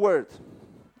point, the word.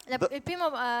 Il primo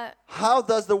How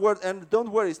does the word, and don't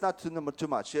worry, it's not too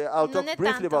much. I'll non talk è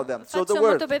briefly tanto, about them. So the faccio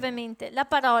molto word, brevemente. La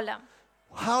parola.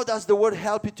 how does the word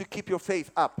help you to keep your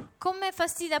faith up? Come fa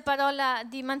sì la parola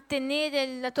di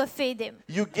mantenere la tua fede?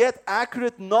 You get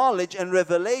accurate knowledge and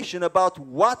revelation about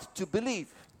what to believe.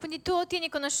 Quindi tu ottieni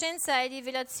conoscenza e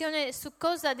rivelazione su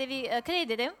cosa devi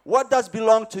credere, What does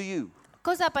belong to you?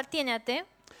 cosa appartiene a te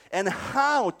And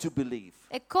how to believe.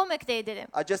 e come credere.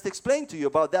 I just explained to you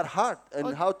about that heart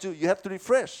and how to, you have to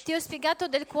refresh. Ti ho spiegato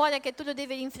del cuore che tu lo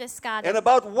devi And rinfrescare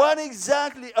about what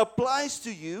exactly applies to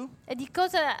you, e di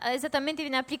cosa esattamente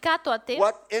viene applicato a te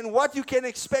what you can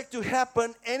expect to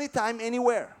happen anytime,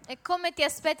 anywhere. e come ti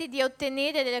aspetti di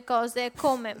ottenere delle cose e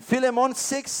come. Philemon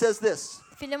 6 says this,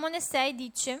 Filemone 6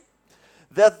 dice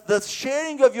that the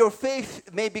sharing of your faith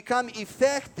may become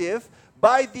effective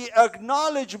by the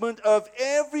acknowledgement of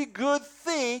every good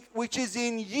thing which is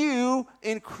in you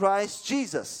in Christ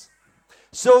Jesus.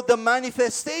 So the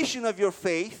manifestation of your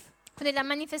faith, quindi la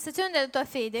manifestazione della tua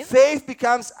fede, faith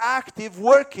becomes active,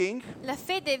 working, la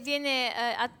fede viene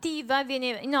attiva,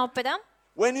 viene in opera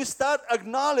when you start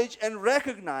acknowledge and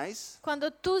recognize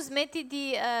quando tu smetti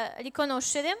di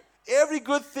riconoscere every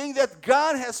good thing that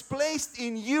God has placed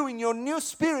in you, in your new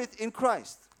spirit in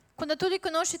Christ. quando tu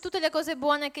riconosci tutte le cose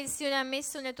buone che il Signore ha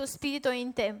messo nel tuo spirito e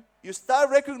in te. You start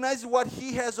recognizing what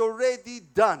He has already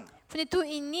done. Quindi tu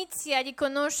inizi a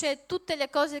riconoscere tutte le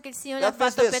cose che il Signore ha That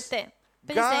means fatto per this, te.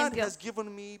 Per God esempio, has given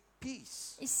me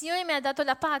peace. il Signore mi ha dato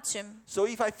la pace. So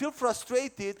if I feel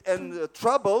frustrated and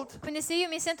troubled, Quindi se io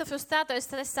mi sento frustrato e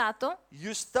stressato,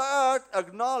 you start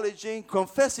acknowledging,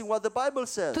 confessing what the Bible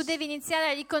tu says. devi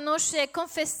iniziare a riconoscere e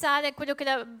confessare quello che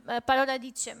la parola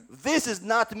dice. This is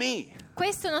not me.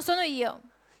 Questo non sono io.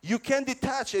 You can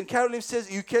detach, and Carolyn says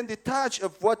you can detach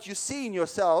of what you see in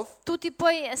yourself. Tu ti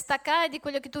puoi staccare di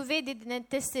quello che tu vedi nel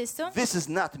te stesso This is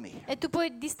not me. e tu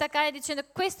puoi distaccare dicendo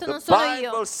questo The non sono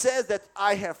io. Bible says that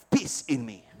I have peace in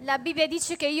me. La Bibbia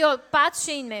dice che io ho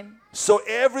pace in me. So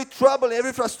every trouble,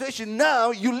 every frustration, now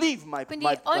you leave my Quindi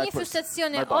my ogni person,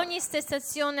 frustrazione, my body. ogni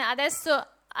stressazione adesso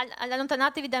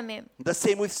allontanatevi da me. The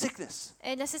same with sickness.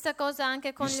 È la stessa cosa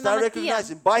anche con You le start malattie.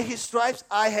 recognizing, by His stripes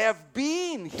I have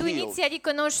been Tu healed. inizi a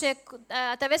riconoscere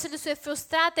attraverso le sue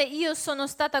frustate io sono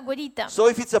stata guarita. So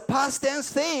if it's a past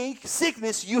tense thing,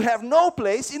 sickness, you have no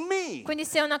place in me. Quindi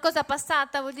se è una cosa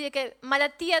passata vuol dire che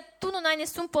malattia tu non hai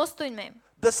nessun posto in me.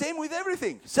 The same with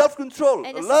everything. Self-control,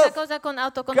 È la stessa love. cosa con God,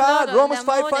 autocontrollo, Romans 5:5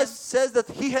 l'amore. says that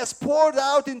He has poured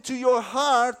out into your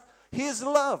heart His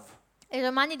love. E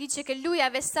Romani dice che lui ha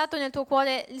versato nel tuo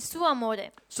cuore il suo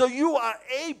amore. So you are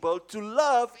able to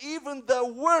love even the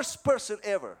worst person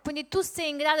ever. Quindi tu sei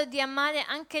in grado di amare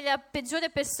anche la peggiore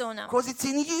persona, Because it's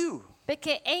in you.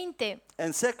 perché è in te.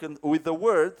 And second, with the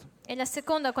word, E la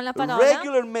seconda con la parola,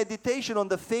 regular meditation on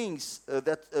the things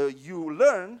that you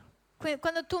learn,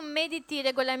 quando tu mediti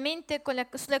regolarmente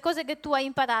sulle cose che tu hai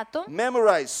imparato,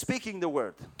 memorize, speaking the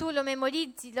word, tu lo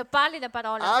memorizzi, lo parli la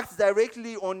parola acts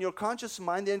directly on your conscious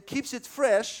mind and keeps it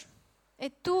fresh,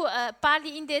 e tu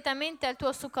parli indirettamente al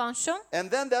tuo subconscio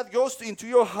and then that goes into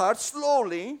your heart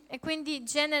slowly, e quindi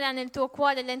genera nel tuo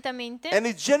cuore lentamente, and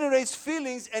it generates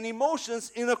feelings and emotions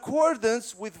in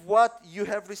accordance with what you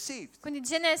have received. quindi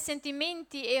genera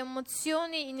sentimenti e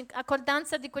emozioni in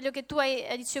accordanza di quello che tu hai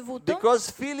ricevuto,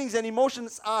 Because feelings and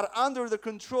emotions are under the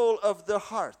control of the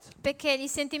heart. perché i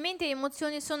sentimenti e le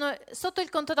emozioni sono sotto il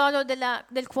controllo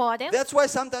del cuore. That's why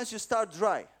sometimes you start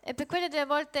dry. E per quello delle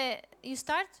volte you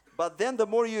start, But then the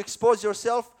more you expose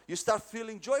yourself, you start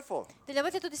feeling joyful. delle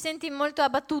volte tu ti senti molto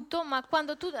abbattuto, ma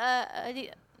quando tu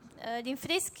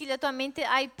rinfreschi la tua mente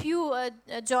hai più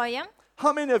gioia.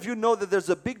 How many of you know that there's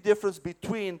a big difference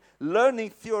between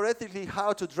learning theoretically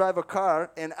how to drive a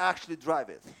car and actually drive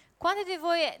it? Quanti di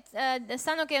voi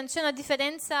sanno che c'è una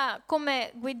differenza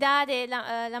come guidare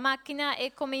la macchina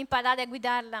e come imparare a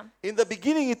guidarla? In the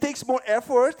beginning, it takes more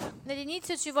effort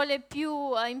Nell'inizio ci vuole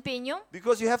più impegno,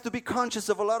 because you have to be conscious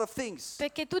of a lot of things.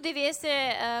 perché tu devi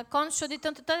essere conscio di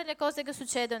tutte le cose che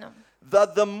succedono.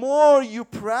 That the more you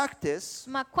practice,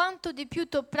 Ma quanto di più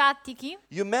tu pratichi,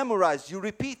 you memorize, you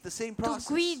repeat the same tu process.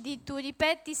 guidi, tu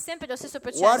ripeti sempre lo stesso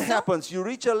What processo. happens? You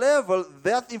reach a level,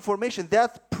 that information,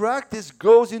 that practice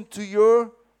goes into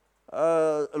your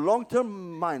long-term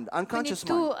mind, Quindi unconscious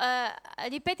tu mind.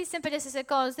 ripeti sempre le stesse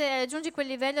cose e raggiungi quel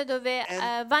livello dove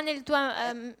va nella tua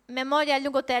memoria a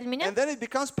lungo termine And then it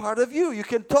becomes part of you. You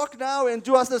can talk now and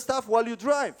do other stuff while you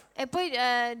drive. e poi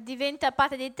diventa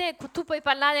parte di te. Tu puoi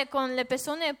parlare con le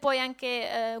persone e puoi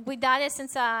anche guidare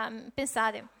senza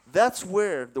pensare. That's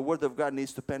where the word of God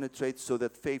needs to penetrate so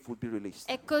that faith would be released.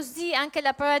 E così anche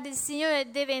la parola del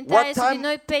Signore deve entrare su di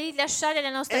noi per rilasciare la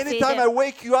nostra Anytime I fede.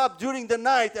 wake you up during the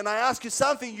night and I ask you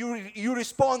something, you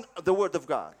respond the word of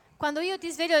God. Quando io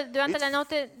ti sveglio durante It la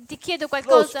notte, ti chiedo Flows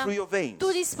qualcosa, through your veins. tu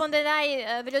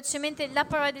risponderai velocemente la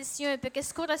parola del Signore perché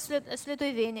scorra sulle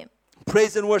tue vene.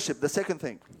 Praise and worship, the second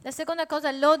thing. La seconda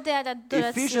cosa, lode ed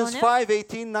Ephesians adorazione.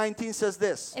 5:18-19 says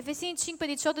this. Efesini 5,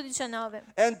 18, 19.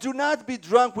 And do not be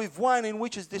drunk with wine in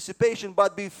which is dissipation,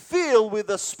 but be filled with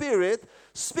the Spirit,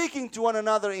 speaking to one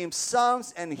another in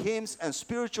psalms and hymns and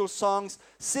spiritual songs,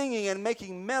 singing and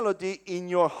making melody in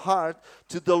your heart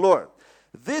to the Lord.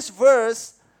 This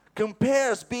verse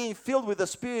compares being filled with the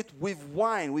Spirit with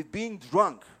wine, with being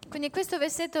drunk. Quindi questo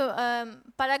versetto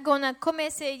paragona come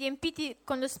essere riempiti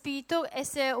con lo Spirito,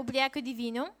 essere ubriachi di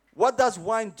vino. What does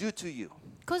wine do to you?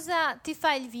 Cosa ti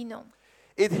fa il vino?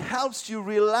 It helps you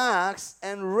relax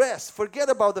and rest. Forget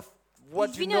about what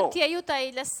Il you vino know. ti aiuta a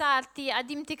rilassarti, a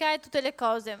dimenticare tutte le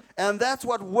cose. And that's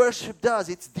what worship does.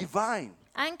 It's divine.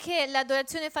 Anche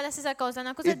l'adorazione fa la stessa cosa, è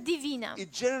una cosa It- divina.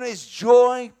 It generates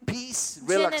joy, peace,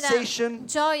 Genera relaxation,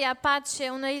 gioia, pace,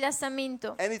 un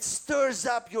rilassamento and it stirs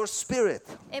up your spirit.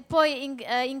 e poi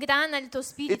ingrana il tuo It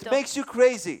spirito. makes you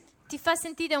crazy. Ti fa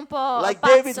sentire un po' Like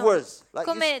David pazzo, was. Like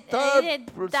come you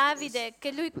start Davide,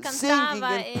 che lui singing cantava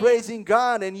and e praising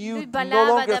God, and you lui no ballava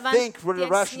longer davanti think al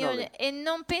rationally. Signore e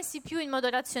non pensi più in modo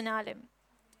razionale.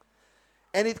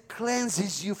 And it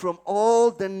cleanses you from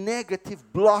all the negative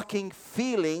blocking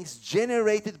feelings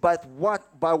generated by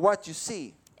what you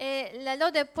see. E la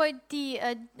lode poi ti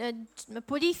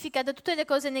purifica da tutte le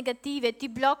cose negative, ti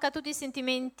blocca tutti i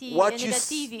sentimenti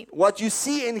negativi. What you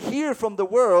see and hear from the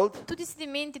world Tutti i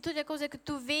sentimenti, tutte le cose che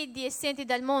tu vedi e senti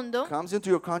dal mondo comes into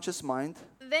your conscious mind,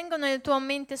 vengono nella tua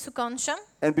mente subconscia,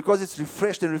 and because it's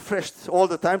refreshed and refreshed all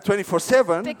the time,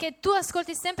 24/7, perché tu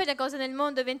ascolti sempre le cose del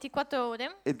mondo 24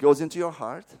 ore, it goes into your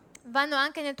heart, vanno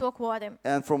anche nel tuo cuore.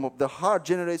 and from the heart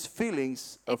generates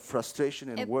feelings of frustration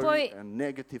and e worry poi and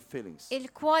negative feelings. E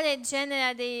il cuore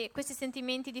genera questi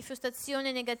sentimenti di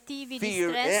frustrazione negativi, di Fear,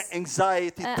 stress,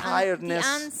 anxiety, di tiredness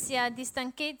ansia, di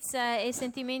stanchezza e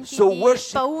sentimenti So di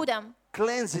worship- paura.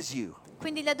 cleanses you.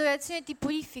 Quindi l'adorazione ti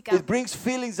purifica, It brings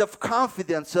feelings of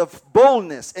confidence, of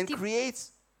boldness, and Ti-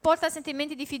 porta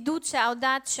sentimenti di fiducia,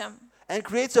 audacia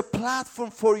creates a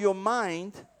platform for your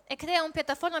mind e crea una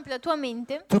piattaforma per la tua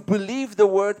mente to believe the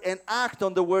word and act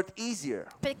on the word easier,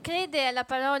 per credere alla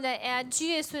parola e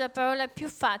agire sulla parola più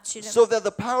facile. so that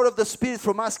the power of the Spirit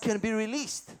from us can be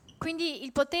released. Quindi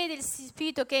il potere del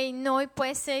Spirito che è in noi può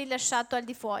essere rilasciato al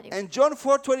di fuori. And John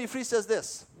 4:23 says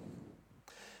this.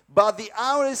 But the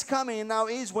hour is coming and now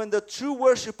is when the true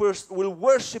worshipers will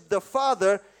worship the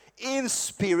Father in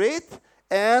spirit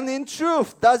and in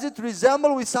truth. Does it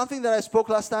resemble with something that I spoke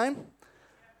last time?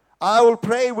 I will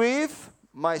pray with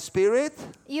my spirit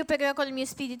Io pregherò con il mio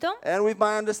spirito, and with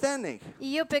my understanding.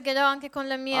 io pregherò anche con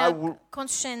la mia I will-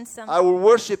 coscienza. I will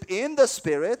worship in the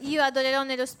spirit. Io adorerò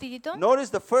nello spirito. Notice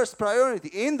the first priority,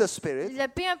 in the spirit La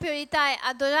prima priorità è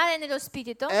adorare nello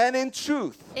spirito and in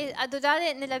truth. e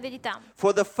adorare nella verità,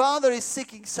 For the Father is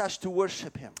seeking such to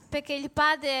worship him. perché il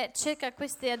Padre cerca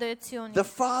queste adorazioni. The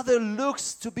Father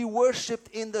looks to be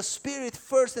worshipped in the Spirit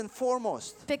first and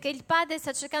foremost. Perché il Padre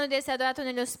sta cercando di essere adorato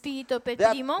nello spirito per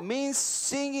That primo, means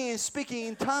singing and speaking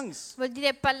in tongues. vuol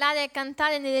dire parlare e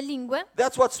cantare nelle lingue.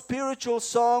 That's what spiritual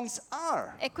songs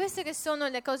are. E queste che sono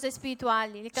le cose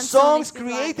spirituali, le canzoni Songs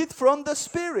spirituali. created from the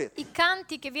Spirit. I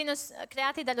canti che vengono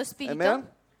creati dallo spirito. Amen?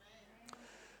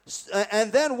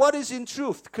 And then what is in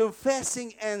truth?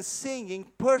 Confessing and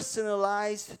singing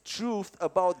personalized truth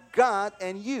about God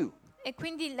and you. E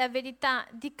quindi la verità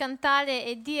di cantare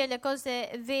e dire le cose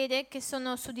vere che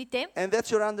sono su di te. And that's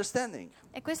your understanding.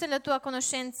 E questa è la tua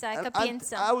conoscenza e And I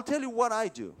capienza. will tell you what I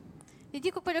do. Ti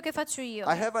dico quello che faccio io.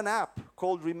 I have an app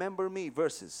called Remember Me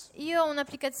Verses. Io ho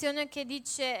un'applicazione che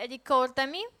dice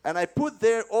ricordami, And I put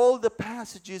there all the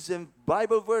passages and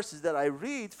Bible verses that I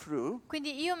read through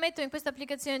quindi io metto in questa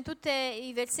applicazione tutti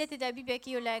i versetti della Bibbia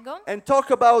che io leggo, and talk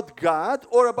about God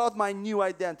or about my new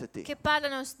identity. che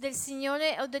parlano del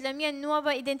Signore o della mia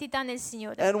nuova identità nel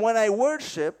Signore. And when I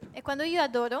worship, E quando io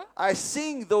adoro, I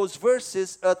sing those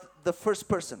verses at the first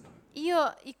person.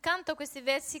 io canto questi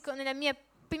versi nella mia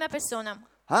prima persona.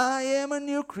 I am a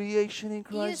new creation in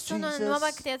Io Christ sono una nuova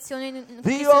Jesus. creazione in The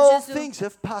Cristo old Gesù. things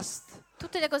have passed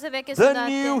Tutte le cose vecchie sono The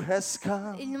new andate. has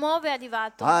come. Il nuovo è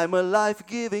arrivato. I'm a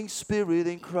life-giving spirit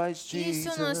in Christ Io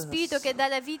sono uno spirito Jesus. che dà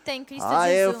la vita in Cristo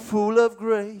I am Gesù. full of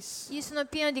grace. Io sono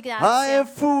pieno di I am grazia.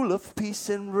 full of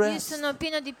peace and Io rest. sono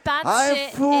pieno di I pace am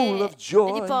full of e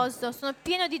joy. riposo. Sono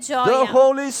pieno di The gioia.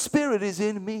 Holy Spirit is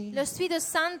in me. Lo Spirito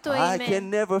Santo è I in can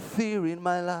me. never fear in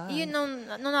my Io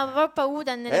life. non avrò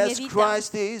paura nella mia As vita.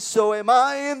 Christ is, so am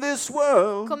I in this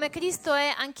world. Come Cristo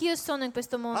è, anch'io sono in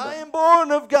questo mondo. I am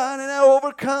born of God and I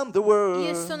overcome the Io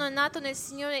world. sono nato nel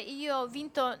Signore, io ho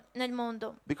vinto nel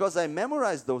mondo. Because I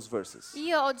memorized those verses.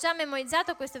 Io ho già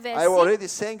memorizzato questi I versi. already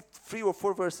sang 3 or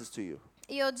 4 verses to you.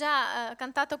 Io ho già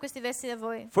cantato questi versi da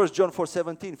voi. 1 John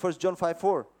 4:17, 1 John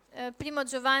 5:4, Primo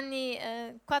Giovanni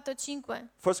 4:5,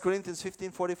 1 Corinthians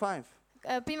 15:45,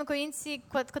 Primo Corinzi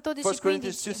 1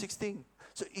 Corinthians 14:15. 2:16.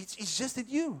 So it's just in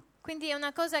you. Quindi è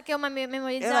una cosa che ho And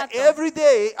memorizzato. every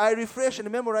day I refresh and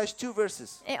memorize 2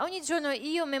 verses. E ogni giorno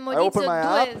io I memorizzo open my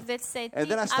due app versetti. and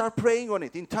then I start praying on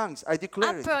it in tongues. I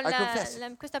declare it. Apro I confess.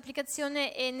 questa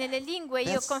applicazione e nelle lingue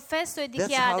io That's- confesso e That's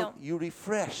dichiaro. how you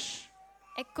refresh.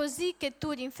 È così che tu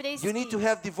rinfreschi. You need to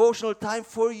have devotional time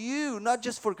for you, not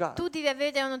just for God. Tu devi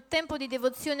avere un tempo di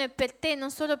devozione per te, non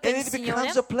solo per And il it becomes a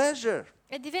Signore. pleasure.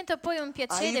 E diventa poi un I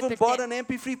piacere even per bought te. an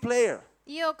MP3 player.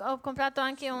 Io ho comprato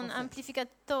anche un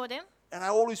amplificatore. And I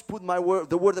always put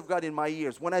the word of God in my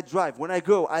ears. When I drive, when I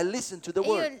go, I listen to the E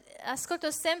word. io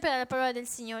ascolto sempre la parola del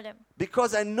Signore.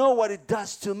 Because I know what it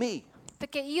does to me.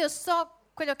 Perché io so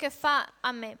quello che fa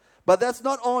a me. But that's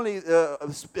not only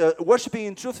worshiping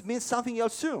in truth means something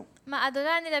else too. Ma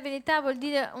adorare nella verità vuol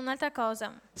dire un'altra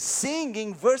cosa.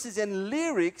 Singing verses and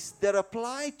lyrics that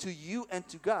apply to you and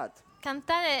to God.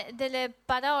 Cantare delle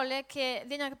parole che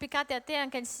vengono applicate a te e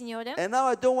anche al Signore. And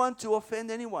now I don't want to offend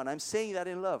anyone. I'm saying that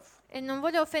in love. E non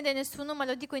voglio offendere nessuno, ma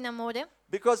lo dico in amore.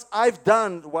 Because I've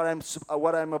done what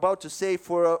I'm about to say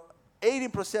for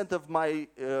 80% of my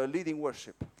leading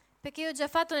worship. Perché io ho già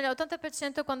fatto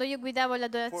nell'80% quando io guidavo For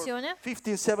l'adorazione.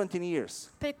 15-17 years.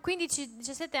 Per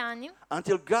 15-17 anni.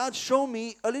 Until God showed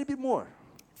me a little bit more.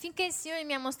 Finché il Signore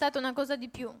mi ha mostrato una cosa di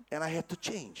più. And I had to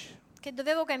change. Che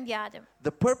dovevo cambiare.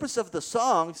 The purpose of the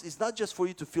songs is not just for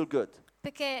you to feel good.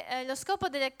 Perché lo scopo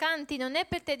delle canti non è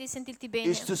per te di sentirti bene,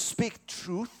 It's to speak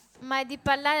truth ma è di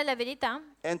parlare la verità,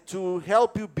 and to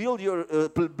help you build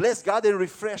bless God and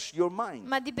refresh your mind.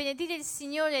 ma di benedire il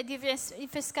Signore e di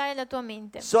rinfrescare la tua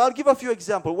mente. So I'll give a few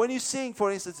examples. When you sing,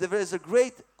 for instance, there is a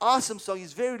great, awesome song.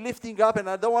 It's very lifting up, and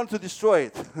I don't want to destroy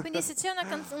it. Quindi se c'è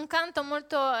un canto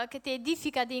molto che ti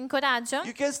edifica, ti incoraggia,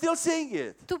 You can still sing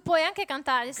it. tu puoi anche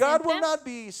cantare God will sempre, not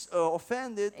be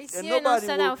offended, Il and Signore non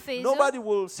sarà offeso. nobody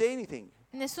will say anything.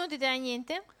 nessuno ti dirà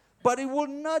niente, But it will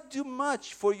not do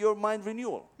much for your mind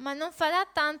renewal. ma non farà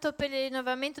tanto per il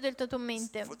rinnovamento del tuo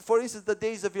mente. For instance, the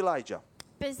days of Elijah.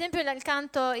 Per esempio il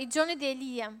canto I giorni di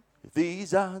Elia.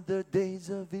 These are the days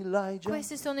of Elijah.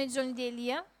 Questi sono i giorni di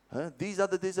Elia, These are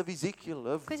the days of Ezekiel.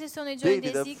 Of questi sono i giorni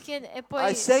David, di Ezechiel e I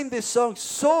poi sang this song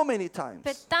so many times.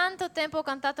 per tanto tempo ho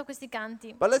cantato questi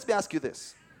canti. But let me ask you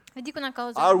this. Vi dico una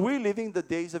cosa. Are we living the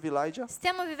days of Elijah?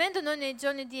 Stiamo vivendo noi nei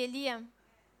giorni di Elia.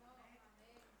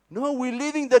 No, we're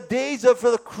living the days of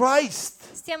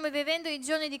Christ. Stiamo vivendo i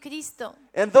giorni di Cristo.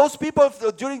 And those people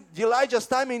during Elijah's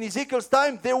time and Ezekiel's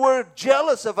time, they were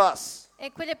jealous of us.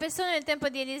 E quelle persone nel tempo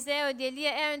di Eliseo e di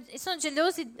Elia sono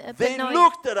gelosi per They noi.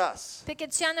 looked at us Perché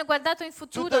ci hanno guardato in to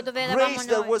futuro the dove eravamo grace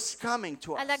that noi. was coming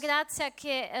to Alla us. grazia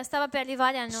che stava per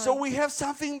arrivare a So noi. we have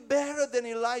something better than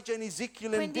Elijah and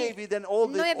Ezekiel and Quindi David and all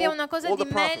noi abbiamo una all cosa the di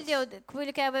prophets. meglio di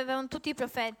quelli che avevano tutti i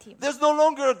profeti. There's no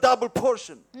longer a double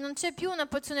portion Non c'è più una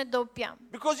porzione doppia.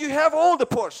 because you have all the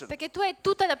portion. Perché tu hai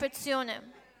tutta la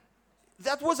porzione.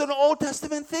 That was an Old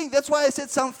Testament thing. That's why I said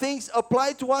some things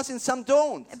apply to us and some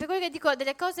don't. È per quello che dico,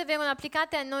 delle cose vengono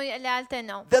applicate a noi e le altre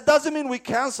no. That doesn't mean we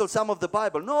cancel some of the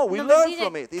Bible. No, we Non vuol learn dire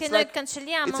from it. che It's noi like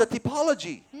cancelliamo. it's a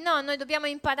typology. No, noi dobbiamo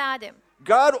imparare.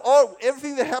 God,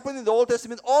 everything that happened in the Old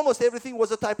Testament, almost everything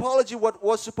was a typology what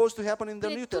was supposed to happen in the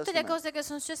New Quindi tutte le Testament. cose che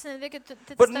sono successe nel Vecchio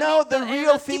But now Testamento the erano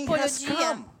real thing has tipologia.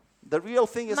 come. The real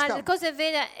thing has Ma come. la cosa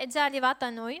vera è già arrivata a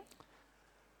noi.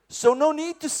 So no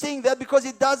need to sing that because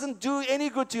it doesn't do any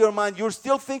good to your mind. You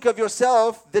still think of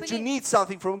yourself that you Quindi- need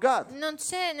something from God. Non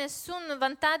c'è nessun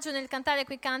vantaggio nel cantare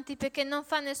quei canti perché non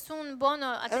fa nessun buono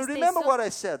a te And remember what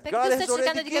I stesso. said. Perché God tu has stai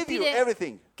cercando already di given you capire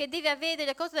everything. che devi avere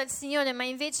le cose dal Signore, ma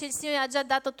invece il Signore ha già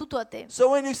dato tutto a te. So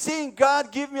when you sing, God,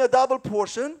 give me a double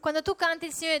portion, Quando tu canti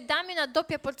il Signore, dammi una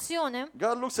doppia porzione,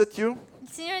 God looks at you.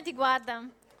 il Signore ti guarda.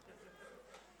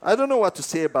 I don't know what to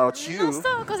say about Non you.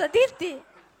 so cosa dirti.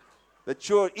 That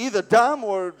you're either dumb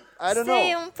or I don't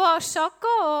Sei know. un po' sciocco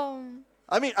o...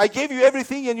 I mean, I gave you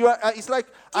everything and you are, it's like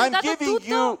Ti ho I'm dato giving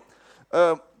tutto.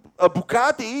 you a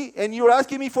Bugatti and you're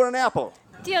asking me for an apple.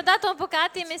 Ti ho dato un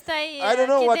Bugatti e mi stai I don't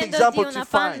know what chiedendo example di una to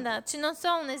find. Panda. Non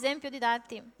so un esempio di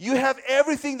darti. You have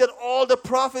everything that all the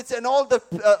prophets and all the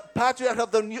patriarchs of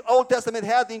the Old Testament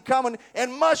had in common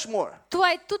and much more. Tu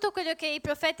hai tutto quello che i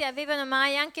profeti avevano, ma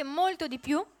hai anche molto di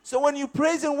più. So when you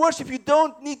praise and worship, you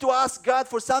don't need to ask God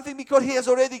for something because He has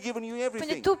already given you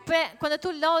Quindi everything. quando tu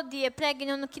lodi e preghi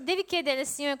non devi chiedere al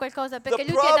Signore qualcosa perché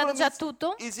The Lui ti ha dato problem già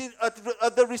tutto. is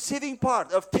at the receiving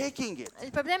part of taking it.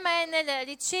 Il problema è nel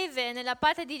ricevere, nella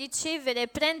parte di ricevere e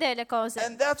prendere le cose.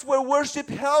 And that's where worship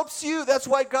helps you. That's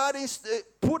why God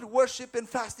put worship and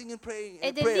fasting and praying and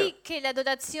Ed è prayer. lì che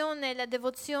l'adorazione, la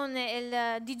devozione e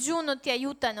il digiuno ti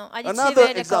aiutano a Another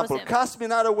ricevere le example, cose. cast me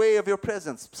not away of your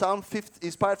presence. Psalm 50,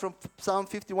 inspired from Psalm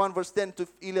 51, verse 10 to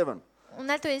 11. Un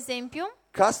altro esempio.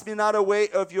 Cast me not away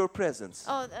of your presence.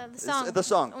 The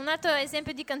song. Un altro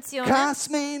esempio di canzone. Cast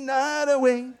me not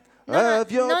away of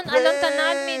your Non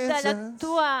allontanarmi dalla presence.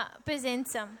 tua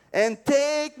presenza And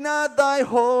take not thy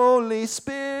Holy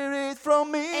Spirit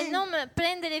from e me. non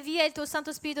prendere via il tuo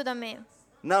Santo Spirito da me.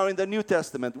 Now in the New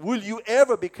Testament, will you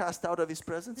ever be cast out of His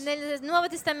presence? Nel Nuovo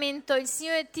Testamento il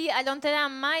Signore ti allontanerà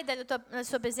mai dalla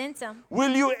sua presenza?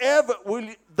 Will ever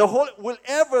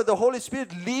the Holy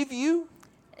Spirit leave you?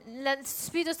 Lo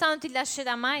Spirito Santo ti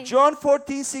lascerà mai? John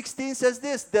 14:16 says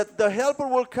this, that the helper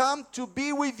will come to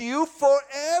be with you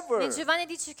forever. E Giovanni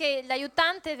dice che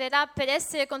l'aiutante verrà per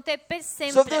essere con te per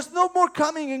So sempre. there's no more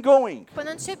coming and going. Poi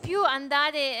non c'è più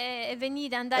andare e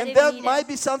venire, andare And e that venire. might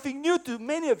be something new to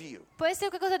many of you. Può essere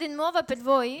qualcosa di nuovo per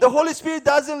voi, The Holy Spirit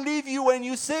doesn't leave you when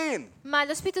you sin. ma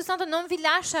lo Spirito Santo non vi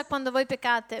lascia quando voi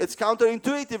peccate. It's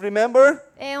counterintuitive,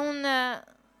 remember? È un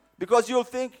Because you'll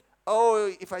think, oh,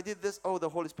 if I did this, oh, the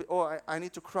Holy Spirit, oh, I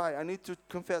need to cry, I need to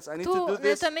confess, I need tu to do nella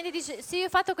this. tua mente dici, se io ho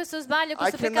fatto questo sbaglio, I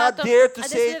questo cannot peccato, dare to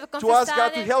adesso say, devo to ask God to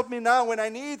confessare, help me now when I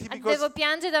need Him because, devo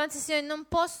piangere davanti al Signore, non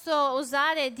posso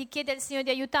osare di chiedere al Signore di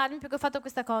aiutarmi perché ho fatto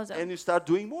questa cosa. and you start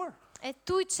doing more. E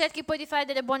tu cerchi poi di fare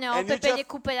delle buone And opere you per just-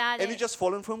 recuperare. And you just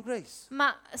fallen from grace.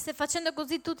 Ma se facendo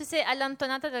così tu ti sei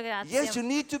allontanata dalla grazia. Yes, you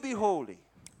need to be holy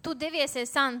Tu devi essere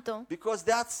santo because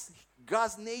that's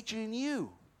God's nature in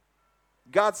you.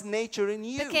 God's nature in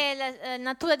you. perché è la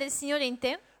natura del Signore in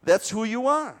te, That's who you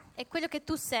are. è quello che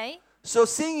tu sei. So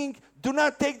singing, do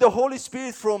not take the Holy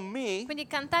Spirit from me. Quindi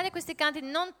cantare questi canti,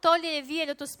 non togliere via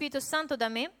il tuo Spirito Santo da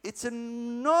me, It's a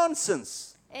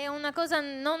nonsense è una cosa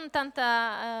non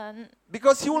tanta...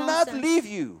 because He will not Nonsense. leave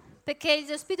you. perché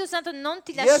il Spirito Santo non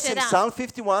ti Yes, in lascerà. Psalm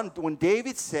 51, when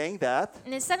David sang that,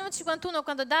 Nel Salmo 51,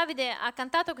 quando Davide ha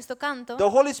cantato questo canto, the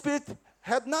Holy Spirit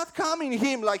had not come in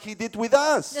him like He did with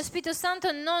lo us. Spirito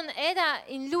Santo non era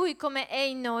in lui come è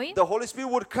in noi. The Holy Spirit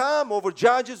would come over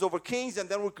judges, over kings, and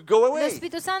then would go Lo away.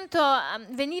 Spirito Santo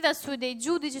veniva su dei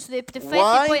giudici, su dei prefetti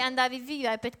Why? e poi andavi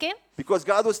via. Perché? Because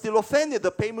God was still offended.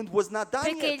 The payment was not done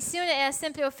Perché yet. il Signore era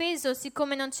sempre offeso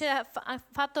siccome non c'era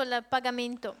fatto il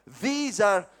pagamento. These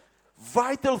are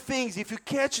vital things. If you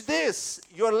catch this,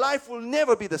 your life will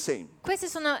never be the same. Queste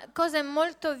sono cose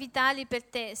molto vitali per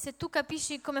te. Se tu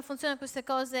capisci come funzionano queste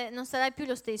cose, non sarai più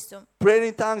lo stesso. Prayer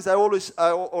in tongues, I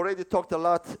already talked a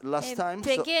lot last time. So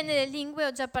Preghiere nelle lingue,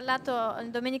 ho già parlato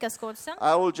domenica scorsa.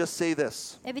 I will just say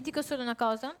this. E vi dico solo una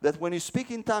cosa. That when you speak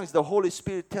in tongues, the Holy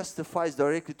Spirit testifies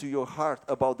directly to your heart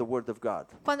about the Word of God.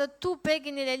 Quando tu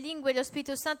preghi nelle lingue, lo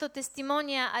Spirito Santo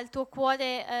testimonia al tuo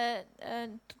cuore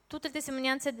tutte le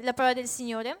testimonianze della parola del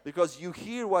Signore. Because you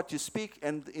hear what you speak,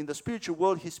 and in the spiritual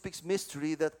world, He speaks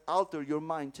mystery that alter your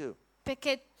mind too.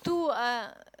 Perché tu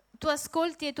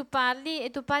ascolti e tu parli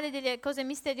delle cose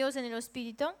misteriose nello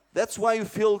Spirito. That's why you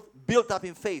feel built up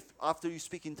in faith after you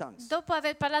speak in tongues. Dopo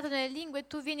aver parlato nelle lingue,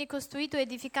 tu vieni costruito e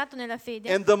edificato nella fede.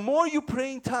 And the more you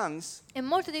pray in tongues, E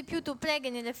molto di più tu preghi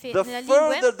nella the lingue,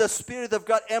 further the Spirit of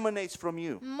God emanates from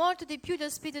you. molto di più lo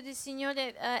Spirito del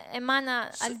Signore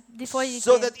emana al di fuori di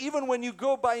So te. that even when you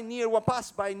go by near or pass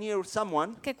by near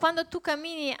someone, Che quando tu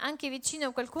cammini anche vicino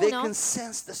a they qualcuno, can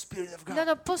sense the Spirit of God.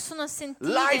 loro possono Life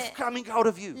sentire coming out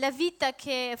of you. la vita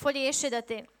che fuoriesce da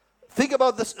te. Think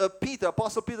about this. Peter,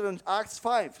 Apostle Peter in Acts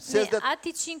 5 says that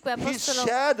Atti 5, his Apostolo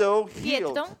shadow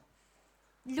healed. Pietro,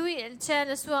 lui c'era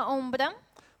la sua ombra,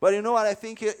 But you know what I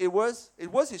think it was? It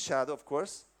was his shadow, of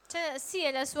course. sì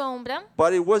è la sua ombra,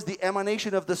 But it was the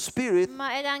emanation of the Spirit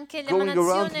ma era anche going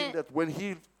around him, l'emanazione that when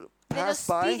he dello passed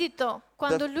by, Spirito.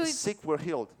 Quando the lui sick were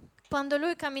healed.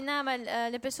 camminava,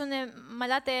 le persone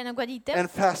malate erano guarite. And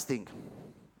fasting.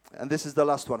 And this is the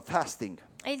last one, fasting.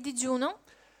 E il digiuno.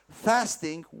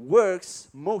 Fasting works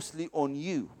mostly on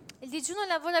you. Il digiuno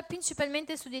lavora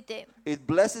principalmente su di te. It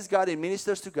blesses God, it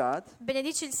ministers to God,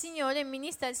 Benedice il Signore,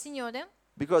 ministra al Signore,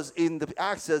 Because in the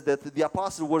Acts says that the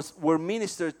apostles were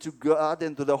ministered to God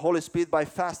and to the Holy Spirit by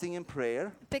fasting and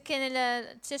prayer.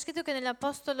 Perché c'è scritto che gli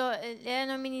apostoli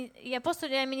erano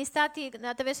ministrati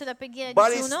attraverso la preghiera e But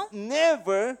il it's digiuno,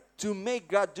 never to make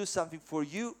God do something for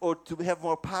you or to have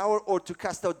more power or to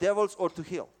cast out devils or to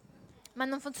heal. ma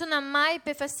non funziona mai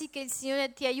per far sì che il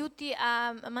Signore ti aiuti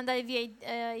a mandare via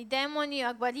i demoni,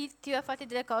 a guarirti o a farti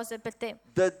delle cose per te.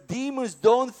 The demons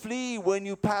don't flee when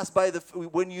you pass by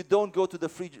when you don't go to the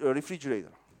refrigerator.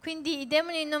 Quindi i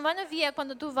demoni non vanno via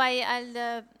quando tu vai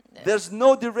al There's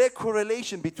no direct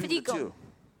correlation between the frigo. two.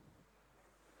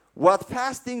 What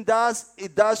fasting does,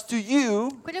 it does to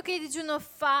you, Quello che il digiuno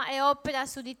fa e opera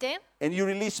su di te, and you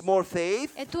release more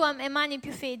faith, e tu emani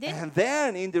più fede, and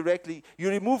then indirectly you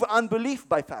remove unbelief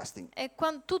by fasting. e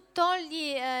quando tu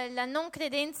togli la non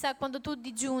credenza quando tu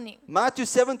digiuni. Matthew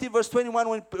 17 verse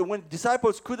 21, when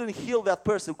disciples couldn't heal that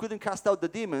person, couldn't cast out the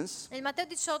demons, Nel Matteo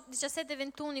 17,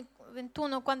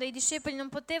 21, quando i discepoli non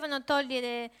potevano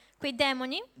togliere quei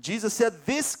demoni, Jesus said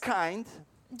this kind,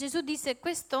 Gesù disse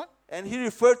questo, and he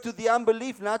referred to the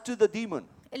unbelief, not to the demon.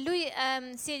 e lui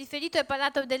si è riferito e ha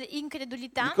parlato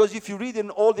dell'incredulità. Because if you read in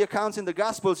all the accounts in the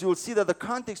Gospels, you will see that the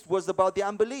context was about the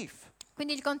unbelief.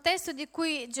 Quindi il contesto di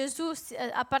cui Gesù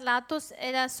ha parlato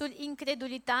era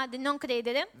sull'incredulità, del non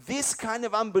credere. This kind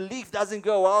of unbelief doesn't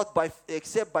go out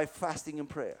except by fasting and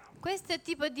prayer. Questo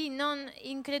tipo di non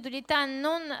incredulità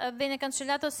non viene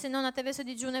cancellato se non attraverso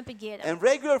digiuno e preghiera. And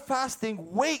regular fasting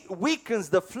weakens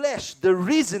the flesh, the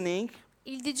reasoning,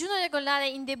 Il digiuno regolare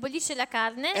indebolisce la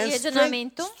carne, and il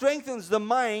ragionamento, strengthens the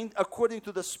mind according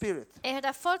to the Spirit. e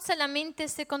rafforza la mente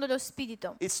secondo lo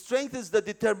spirito. It strengthens the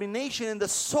determination and the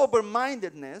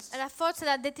sober-mindedness, Rafforza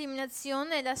la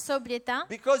determinazione e la sobrietà.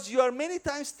 because you are many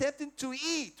times tempted to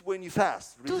eat when you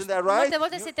fast. Tu Isn't that right? molte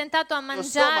volte sei tentato a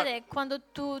mangiare quando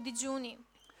tu digiuni.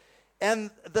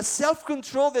 And the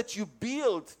self-control that you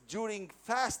build during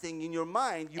fasting in your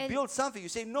mind, you build something, you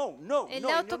say no, no, E no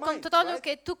in your mind, l'autocontrollo right?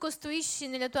 che tu costruisci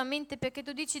nella tua mente perché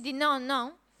tu dici di no,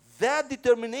 no. That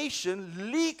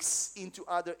determination leaks into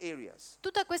other areas.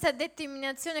 Tutta questa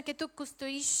determinazione che tu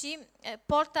costruisci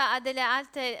porta a delle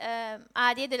altre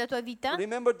aree della tua vita.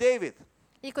 Remember David.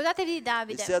 Ricordatevi di He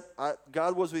Davide. said,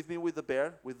 God was with me with the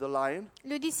bear, with the lion,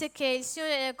 Lui disse che il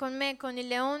Signore era con me con il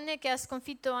leone, che ha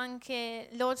sconfitto anche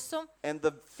l'orso. and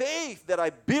the faith that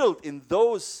I built in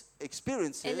those E la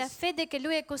experiences fede che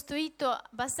lui ha costruito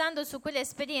basando su quelle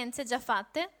esperienze già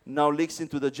fatte, now leaks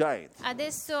into the giant.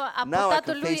 adesso ha Now I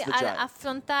portato can lui face the ad giant.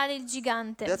 affrontare il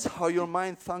gigante. That's how your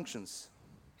mind functions.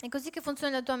 È così che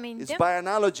funziona la tua It's mente, by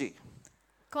analogy.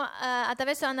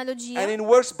 attraverso l'analogia. And it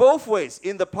works both ways,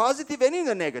 in the positive and in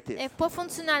the negative. E può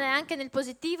funzionare anche nel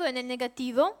positivo e nel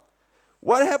negativo.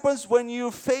 What happens when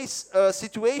you face a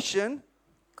situation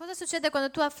Cosa succede quando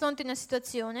tu affronti una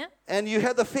situazione? and you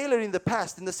had a failure in the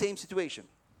past in the same situation?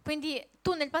 Quindi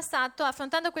tu nel passato,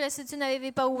 affrontando quella situazione,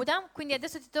 avevi paura, quindi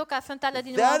adesso ti tocca affrontarla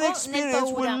di That nuovo nel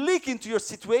experience will paura. leak into your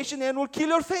situation and will kill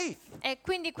your faith. E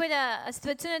quindi quella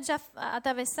situazione già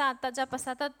attraversata, già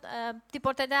passata, ti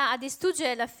porterà a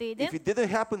distruggere la fede. If it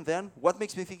didn't happen then, what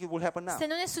makes me think it will happen now? Se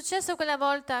non è successo quella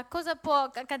volta, cosa può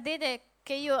accadere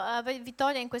che io avrei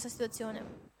vittoria in questa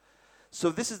situazione?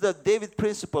 So this is the David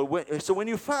principle. So when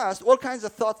you fast, all kinds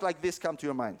of thoughts like this come to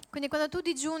your mind. Quindi quando tu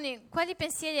digiuni, quali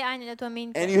pensieri hai nella tua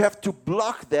mente? And you have to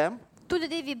block them Tu li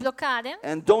devi bloccare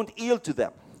and don't yield to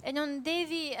them. e non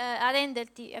devi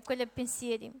arrenderti a quei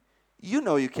pensieri. You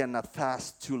know you cannot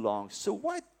fast too long, so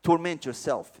why torment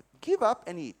yourself? Give up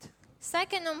and eat. Sai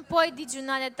che non puoi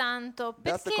digiunare tanto,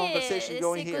 That's the perché conversation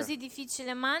going sei here. così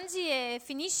difficile? Mangi e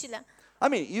finiscila. I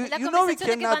mean, È la you know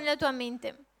conversazione che va nella tua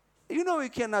mente. you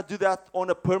cannot do that on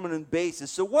a permanent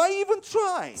basis, so why even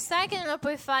try? Sai che non lo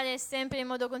puoi fare sempre in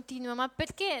modo continuo, ma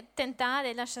perché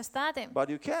tentare? Lascia stare. But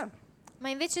you can. Ma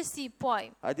invece sì,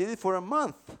 puoi. I did it for a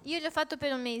month. Io l'ho fatto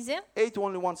per un mese, Ate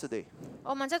only once a day.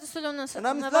 ho mangiato solo una And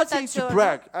I'm not volta al saying to giorno.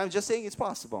 brag. I'm just saying it's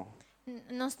possible.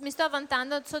 Non mi sto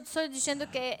vantando, sto solo dicendo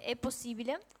che è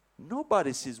possibile.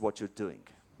 Nobody sees what you're doing.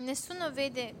 Nessuno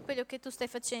vede quello che tu stai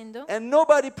facendo And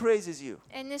nobody praises you.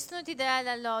 e nessuno ti darà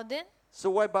la lode. So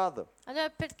why bother? Allora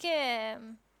perché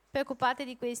preoccuparti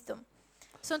di questo?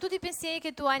 Sono tutti pensieri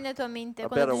che tu hai nella tua mente A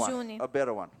quando better digiuni. one. A better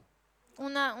one.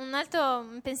 Un altro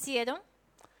pensiero: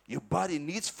 Your body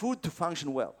needs food to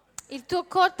function well. il tuo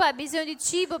corpo ha bisogno di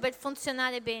cibo per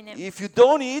funzionare bene. If you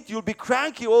don't eat, you'll be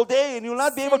cranky all day and you'll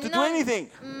not be able to Se do anything.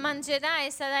 non mangerai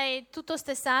e sarai tutto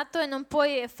stressato e non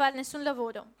puoi fare nessun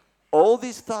lavoro. All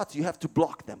these thoughts, you have to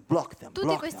block them, block them, Tutti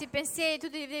block questi them. pensieri tu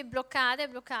devi bloccare,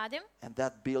 And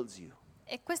that builds you.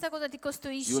 e questa cosa ti You'll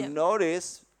costruisce.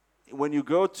 notice when you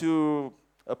go to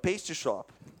a pastry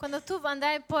shop, quando tu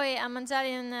andrai poi a mangiare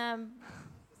in una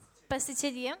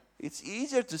pasticceria, it's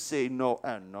easier to say no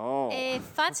and no. è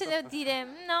facile dire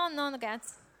no, no,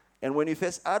 grazie. And when you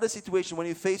face other situations, when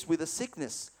you face with a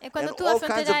sickness E quando and tu all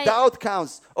kinds of affronterai doubt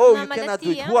counts, oh, una you cannot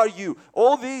do it. malattia, Who are you?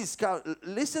 All these count.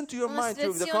 Listen to your una mind,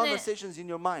 to the situazione- conversations in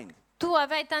your mind. Tu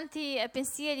avrai tanti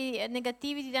pensieri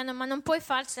negativi, ti diranno ma non puoi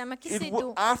farcela, ma chi sei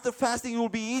tu? After fasting, it will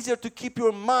be easier to keep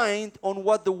your mind on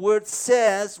what the word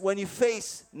says when you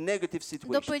face negative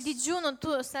Dopo il situations. digiuno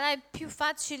tu sarai più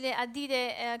facile a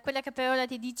dire quella che la parola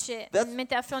ti dice That's-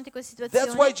 mentre affronti quelle That's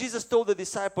situazioni. why Jesus told the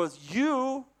disciples,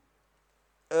 you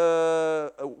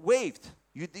waived.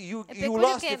 You È per you quello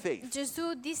lost your che faith.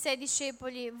 Gesù disse ai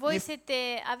discepoli, voi If-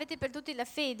 avete perduto la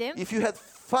fede. If you had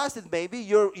fasted, maybe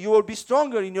you will be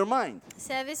stronger in your mind.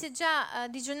 Se avessi già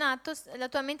digiunato, la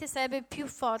tua mente sarebbe più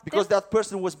forte. Because that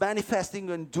person was manifesting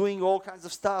and doing all kinds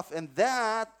of stuff, and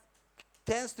that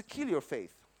tends to kill your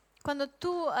faith. Quando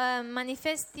tu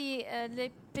manifesti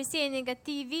i pensieri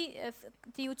negativi,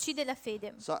 ti uccide la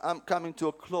fede. So I'm coming to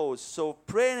a close. So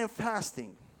prayer and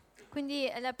fasting.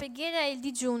 Quindi la preghiera e il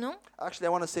digiuno. Actually, I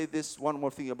want to say this one more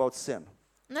thing about sin.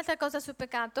 Un'altra cosa sul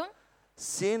peccato.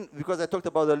 Sin, because I talked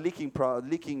about the leaking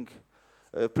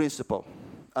principle,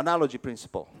 analogy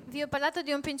principle. Vi ho parlato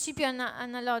di un principio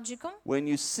analogico. When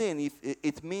you sin,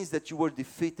 it means that you were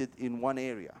defeated in one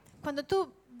area. Quando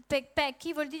tu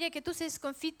pecchi vuol dire che tu sei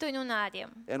sconfitto in un'area.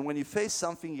 And when you face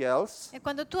something else, E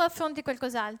quando tu affronti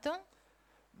qualcos'altro,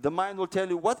 the mind will tell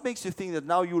you what makes you think that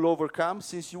now you'll overcome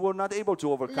since you were not able to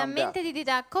la overcome that. mente ti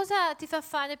dirà cosa ti fa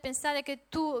fare pensare che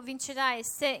tu vincerai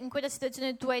se in quella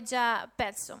situazione tu hai già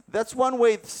perso. That's one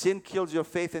way sin kills your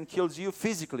faith and kills you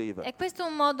physically even. E questo è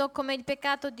un modo come il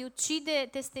peccato di uccidere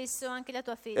te stesso, anche la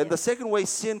tua And the fede. second way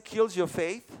sin kills your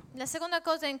faith, La seconda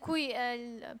cosa in cui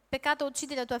il peccato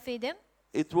uccide la tua fede,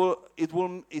 it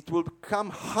will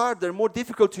become harder, more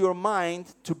difficult to your mind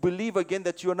to believe again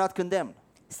that you are not condemned.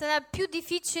 sarà più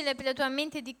difficile per la tua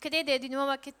mente di credere di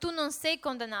nuovo che tu non sei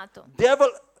condannato. Devil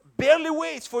barely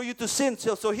waits for you to sin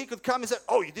so he could come and say,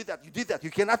 oh, you did that,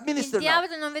 you cannot Il minister now.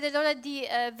 diavolo non vede l'ora di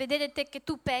vedere te che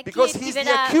tu pecchi Because e ti he's the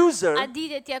verrà accuser. a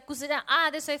dire, ti accuserà,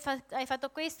 adesso hai fatto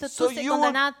questo, So tu sei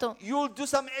condannato. you'll do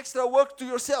some extra work to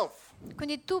yourself.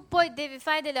 Quindi tu poi devi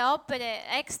fare delle opere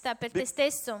extra per te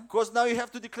stesso. Because now you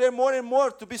have to declare more and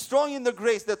more to be strong in the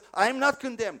grace that I'm not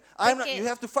condemned. Perché- You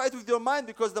have to fight with your mind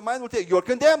because the mind will tell you, you're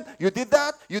condemned, you did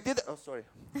that. Oh, sorry.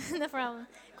 No problem.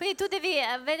 Quindi tu devi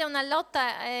avere una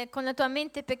lotta con la tua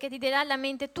mente perché ti dirà la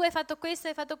mente tu hai fatto questo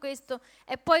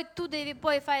e poi tu devi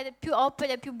poi fare più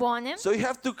opere più buone So you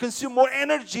have to consume more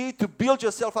energy to build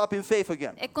yourself up in faith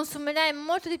again. e consumerai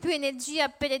molto di più energia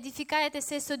per edificare te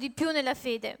stesso di più nella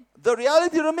fede. The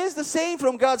reality remains the same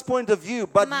from God's point of view,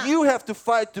 but Ma- you have to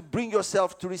fight to bring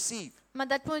yourself to receive. Ma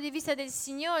dal punto di vista del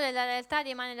Signore la realtà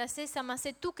rimane la stessa, ma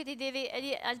sei tu che ti devi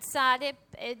rialzare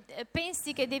e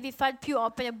pensi che devi fare più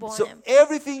opere buone. So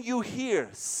everything you hear,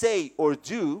 say, or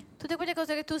do Tutte quelle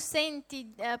cose che tu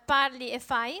senti, parli e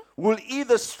fai, will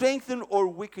either strengthen or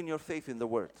weaken your faith in the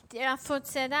Word. ti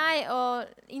rafforzerai o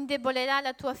indebolerà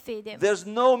la tua fede. There's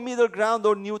no middle ground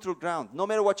or neutral ground, no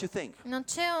matter what you think. Non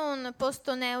c'è un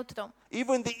posto neutro.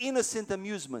 Even the innocent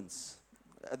amusements,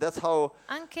 that's how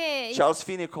Anche Charles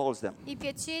Finney calls them. i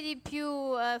piaceri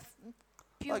più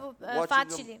Like watching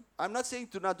facili. I'm not saying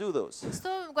to not do those,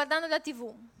 Sto guardando la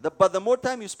TV. but the more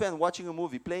time you spend watching a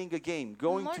movie, playing a game,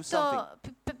 going to something,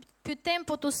 Molto più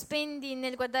tempo tu spendi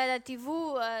nel guardare la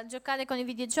TV, giocare con i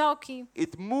videogiochi,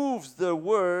 it moves the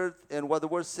Word and what the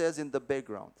Word says in the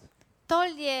background.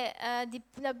 toglie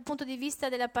dal punto di vista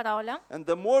della parola. And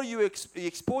the more you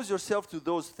expose yourself to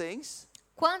those things,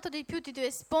 Quanto di più ti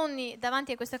esponi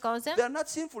davanti a queste cose, they're not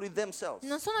sinful in themselves,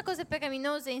 non sono cose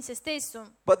peccaminose in se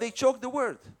stesso, but they choke the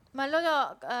Word. ma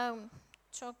loro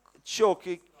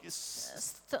Choke.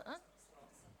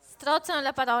 strozzano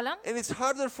la parola. And it's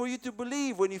harder for you to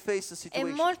believe when you face a È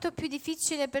situation. molto più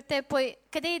difficile per te poi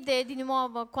credere di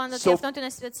nuovo quando ti So, affronti una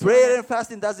prayer situazione. and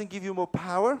fasting doesn't give you more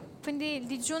power. Quindi il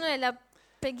digiuno e la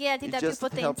preghiera ti It dà più just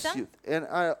helps potenza. you. And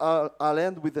I'll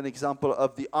end with an example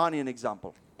of the onion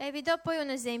example. E vi do poi un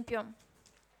esempio.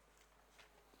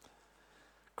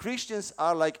 Christians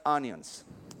are like onions.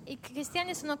 I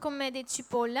cristiani sono come dei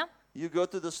cipolla. You go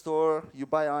to the store, you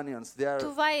buy onions. They Tu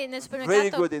are vai nel very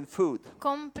supermercato, good in food.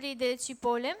 compri delle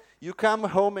cipolle, You come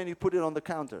home and you put it on the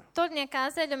counter. torni a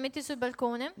casa e lo metti sul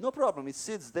balcone. No problem. It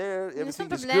sits there. Nessun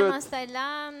Everything is problema, good. stai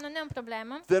là, non è un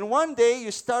problema. Then one day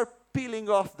you start peeling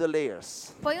off the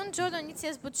layers. Poi un giorno inizi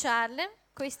a sbucciarle,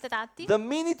 quei strati, the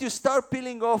minute you start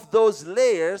peeling off those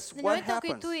layers, nel what momento in cui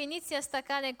happens? tu inizi a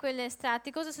staccare quelle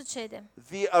strati, cosa succede?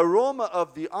 The aroma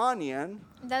of the onion,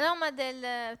 L'aroma del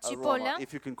aroma, cipolla,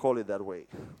 if you can call it that way,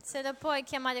 se lo puoi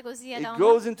chiamare così it aroma,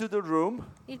 goes into the room,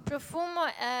 il profumo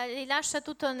rilascia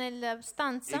tutto nella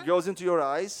stanza, it goes into your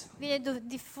eyes. viene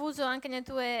diffuso anche nei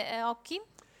tuoi occhi,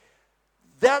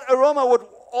 That aroma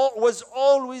was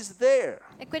always there,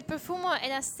 e quel profumo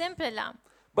era sempre là,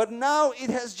 but now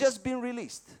it has just been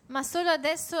released. ma solo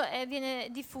adesso viene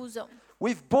diffuso.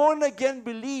 With born again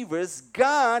believers,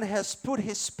 God has put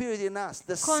His Spirit in us,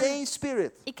 the Con same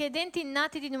Spirit i credenti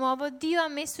nati di nuovo, Dio ha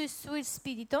messo il suo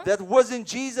spirito, that was in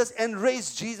Jesus and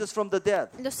raised Jesus from the dead.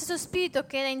 lo stesso spirito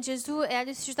che era in Gesù e ha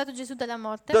risuscitato Gesù dalla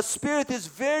morte. The Spirit is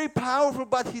very powerful,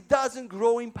 but He doesn't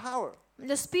grow in power.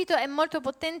 Lo spirito è molto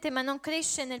potente ma non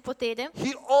cresce nel potere.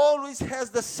 He always has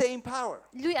the same power.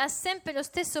 Lui ha sempre lo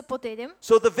stesso potere.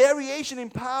 So the variation in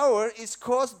power is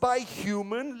caused by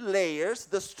human layers,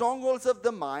 the strongholds of the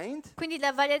mind, Quindi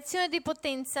la variazione di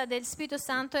potenza del Spirito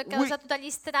Santo è causata dagli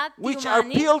strati which are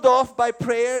umani, peeled off by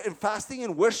prayer and fasting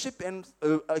and worship and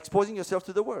exposing yourself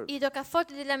to the Word. i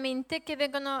roccaforti della mente che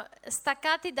vengono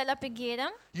staccati dalla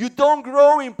preghiera. You don't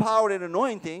grow in power and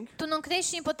anointing, Tu non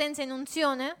cresci in potenza e in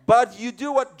unzione, but you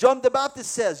do what John the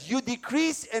Baptist says. You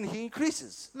decrease and He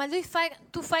increases. ma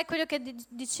tu fai quello che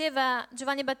diceva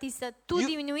Giovanni Battista, tu You-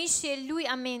 diminuisci e lui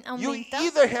You aumenta.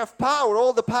 either have power,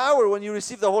 all the power when you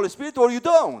receive the Holy Spirit, or you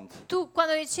don't. Tu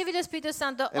quando ricevi lo Spirito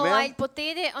Santo o Amen. hai il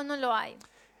potere o non lo hai.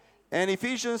 And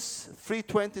Ephesians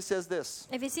 3:20 says this.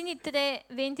 Efesini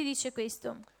 3:20 dice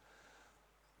questo.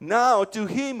 Now to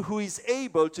Him who is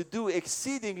able to do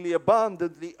exceedingly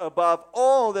abundantly above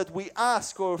all that we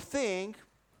ask or think,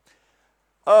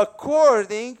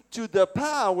 according to the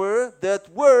power that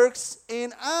works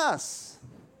in us.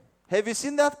 Have you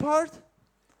seen that part?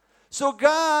 So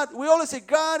God, we always say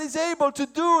God is able to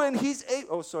do, and He's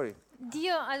able. Oh, sorry.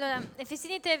 Dio, allora,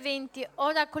 Efesini 3:20,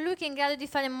 ora colui che è in grado di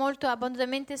fare molto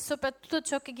abbondantemente sopra tutto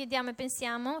ciò che chiediamo e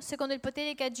pensiamo, secondo il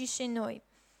potere che agisce in noi.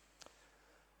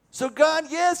 So God,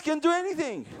 yes, can do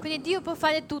anything. Quindi Dio può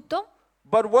fare tutto,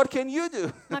 But what can you do?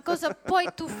 ma cosa puoi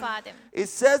tu fare? It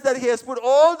says that He has put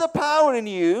all the power in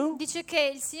you, Dice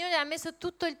che il Signore ha messo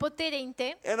tutto il potere in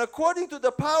te, and according to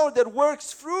the power that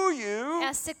works through e you,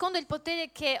 a secondo il potere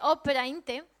che opera in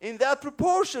te, in that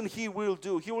proportion He will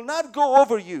do. He will not go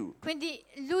over you. quindi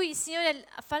Lui, il Signore,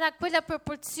 farà quella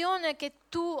proporzione che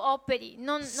tu operi,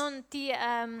 non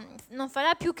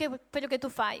farà più che quello che tu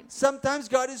fai. Sometimes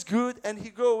God is good and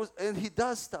He goes and He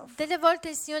does stuff, Delle volte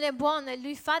il Signore è buono e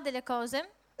Lui fa delle cose,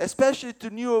 especially to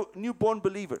newborn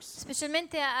believers.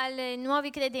 specialmente ai nuovi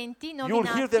credenti, nuovi You'll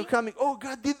hear them nati. coming, oh,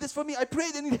 God did this for me. I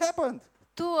prayed and it happened.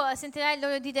 Tu sentirai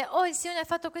loro dire, oh, il Signore ha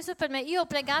fatto questo per me, io ho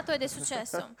pregato ed è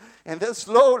successo. And then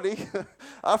slowly,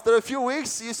 after a few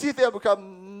weeks, you see them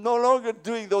become no longer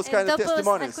doing those E kind of dopo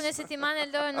testimonies. alcune settimane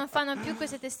loro non fanno più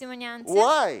queste testimonianze.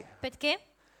 Why? Perché?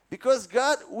 Because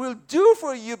God will do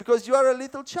for you because you are a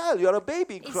little child. You are a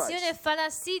baby in Il Signore Christ. farà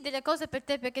sì delle cose per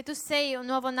te perché tu sei un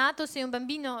nuovo nato, sei un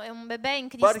bambino e un bebè in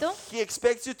But Cristo, He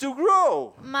expects you to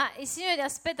grow. ma il Signore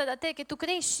aspetta da te che tu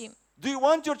cresci. Do you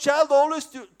want your child always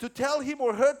to tell him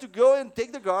or her to go and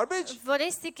take the garbage?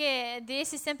 Vorresti che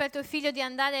diresti sempre al tuo figlio di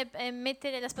andare e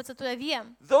mettere la spazzatura via?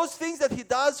 Those things that He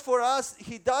does for us,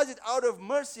 He does it out of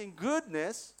mercy and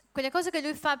goodness, Quelle cose che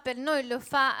Lui fa per noi lo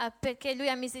fa perché Lui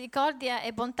ha misericordia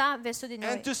e bontà verso di noi.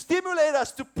 and to stimulate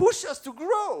us, to push us to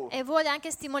grow. E vuole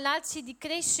anche stimolarci di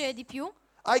crescere di più.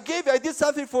 I did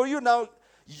something for you. Now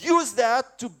use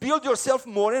that to build yourself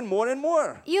more and more and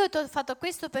more. Io ti ho fatto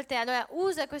questo per te, allora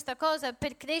usa questa cosa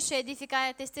per crescere e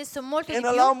edificare te stesso molto di And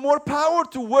più. allow more power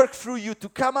to work through you, to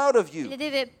come out of you. Le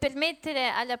deve permettere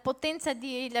alla potenza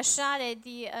di rilasciare,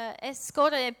 di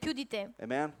scorrere più di te.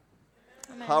 Amen.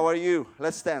 Amen. How are you?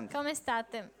 Let's stand. Come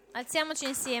state? Alziamoci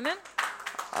insieme.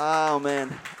 Amen.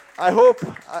 I hope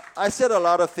I said a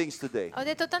lot of things today. Ho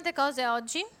detto tante cose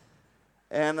oggi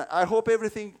And I hope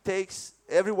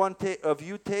everyone of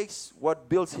you takes what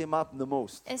builds him up the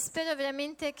most. e spero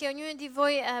veramente che ognuno di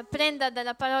voi prenda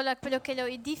dalla parola quello che lo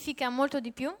edifica molto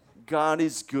di più. God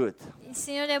is good. Il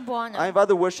Signore è buono. I invite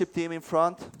the worship team in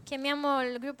front. Chiamiamo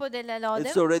il gruppo delle lode.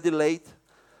 It's already late.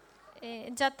 È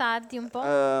già tardi un po'.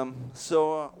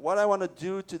 So what I want to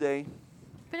do today,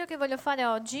 Quello che voglio fare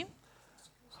oggi,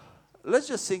 let's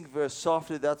just sing very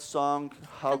softly that song,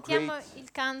 How cantiamo Great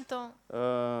il canto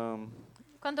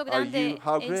Quanto Are grande You,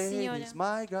 How è il Great Signore. is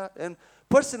My God, and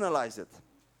personalize it.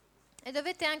 E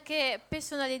dovete anche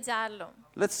personalizzarlo.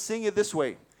 Let's sing it this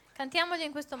way. Cantiamolo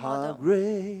in questo How modo.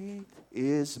 great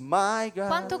is my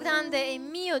Quanto God. grande è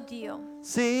mio Dio.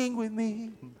 Sing with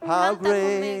me. How Canta con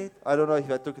me. great. I don't know if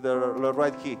I took the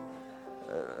right key.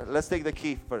 Let's take the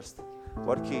key first.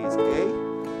 What key is A?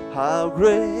 How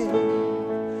great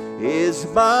is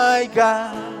my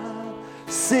God.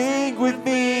 Sing with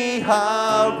me.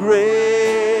 How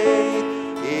great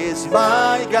is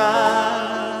my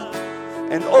God.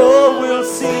 And all will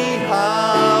see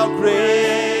how great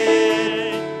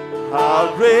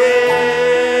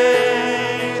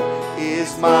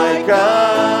is my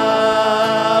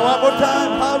God. One more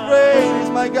time, how great is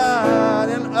my God.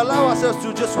 And allow ourselves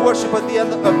to just worship at the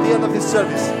end of this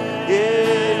service.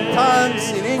 In tongues,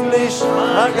 in English,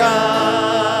 my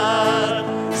God.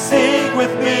 Sing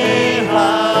with me,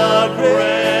 how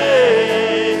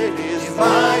great is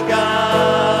my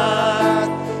God.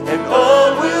 And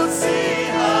all will see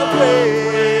how great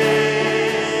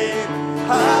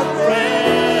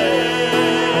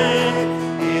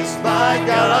is my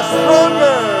God.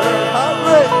 Stronger, how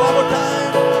great, one more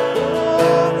time.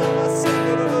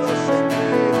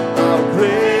 How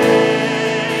great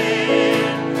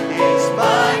is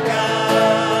my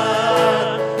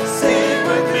God. Sing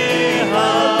with me,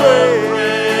 how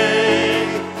great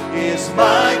is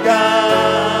my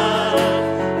God.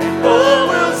 And all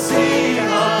will see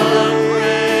how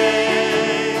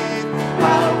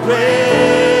great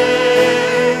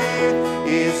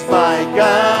is my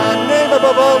God. Name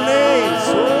above all names.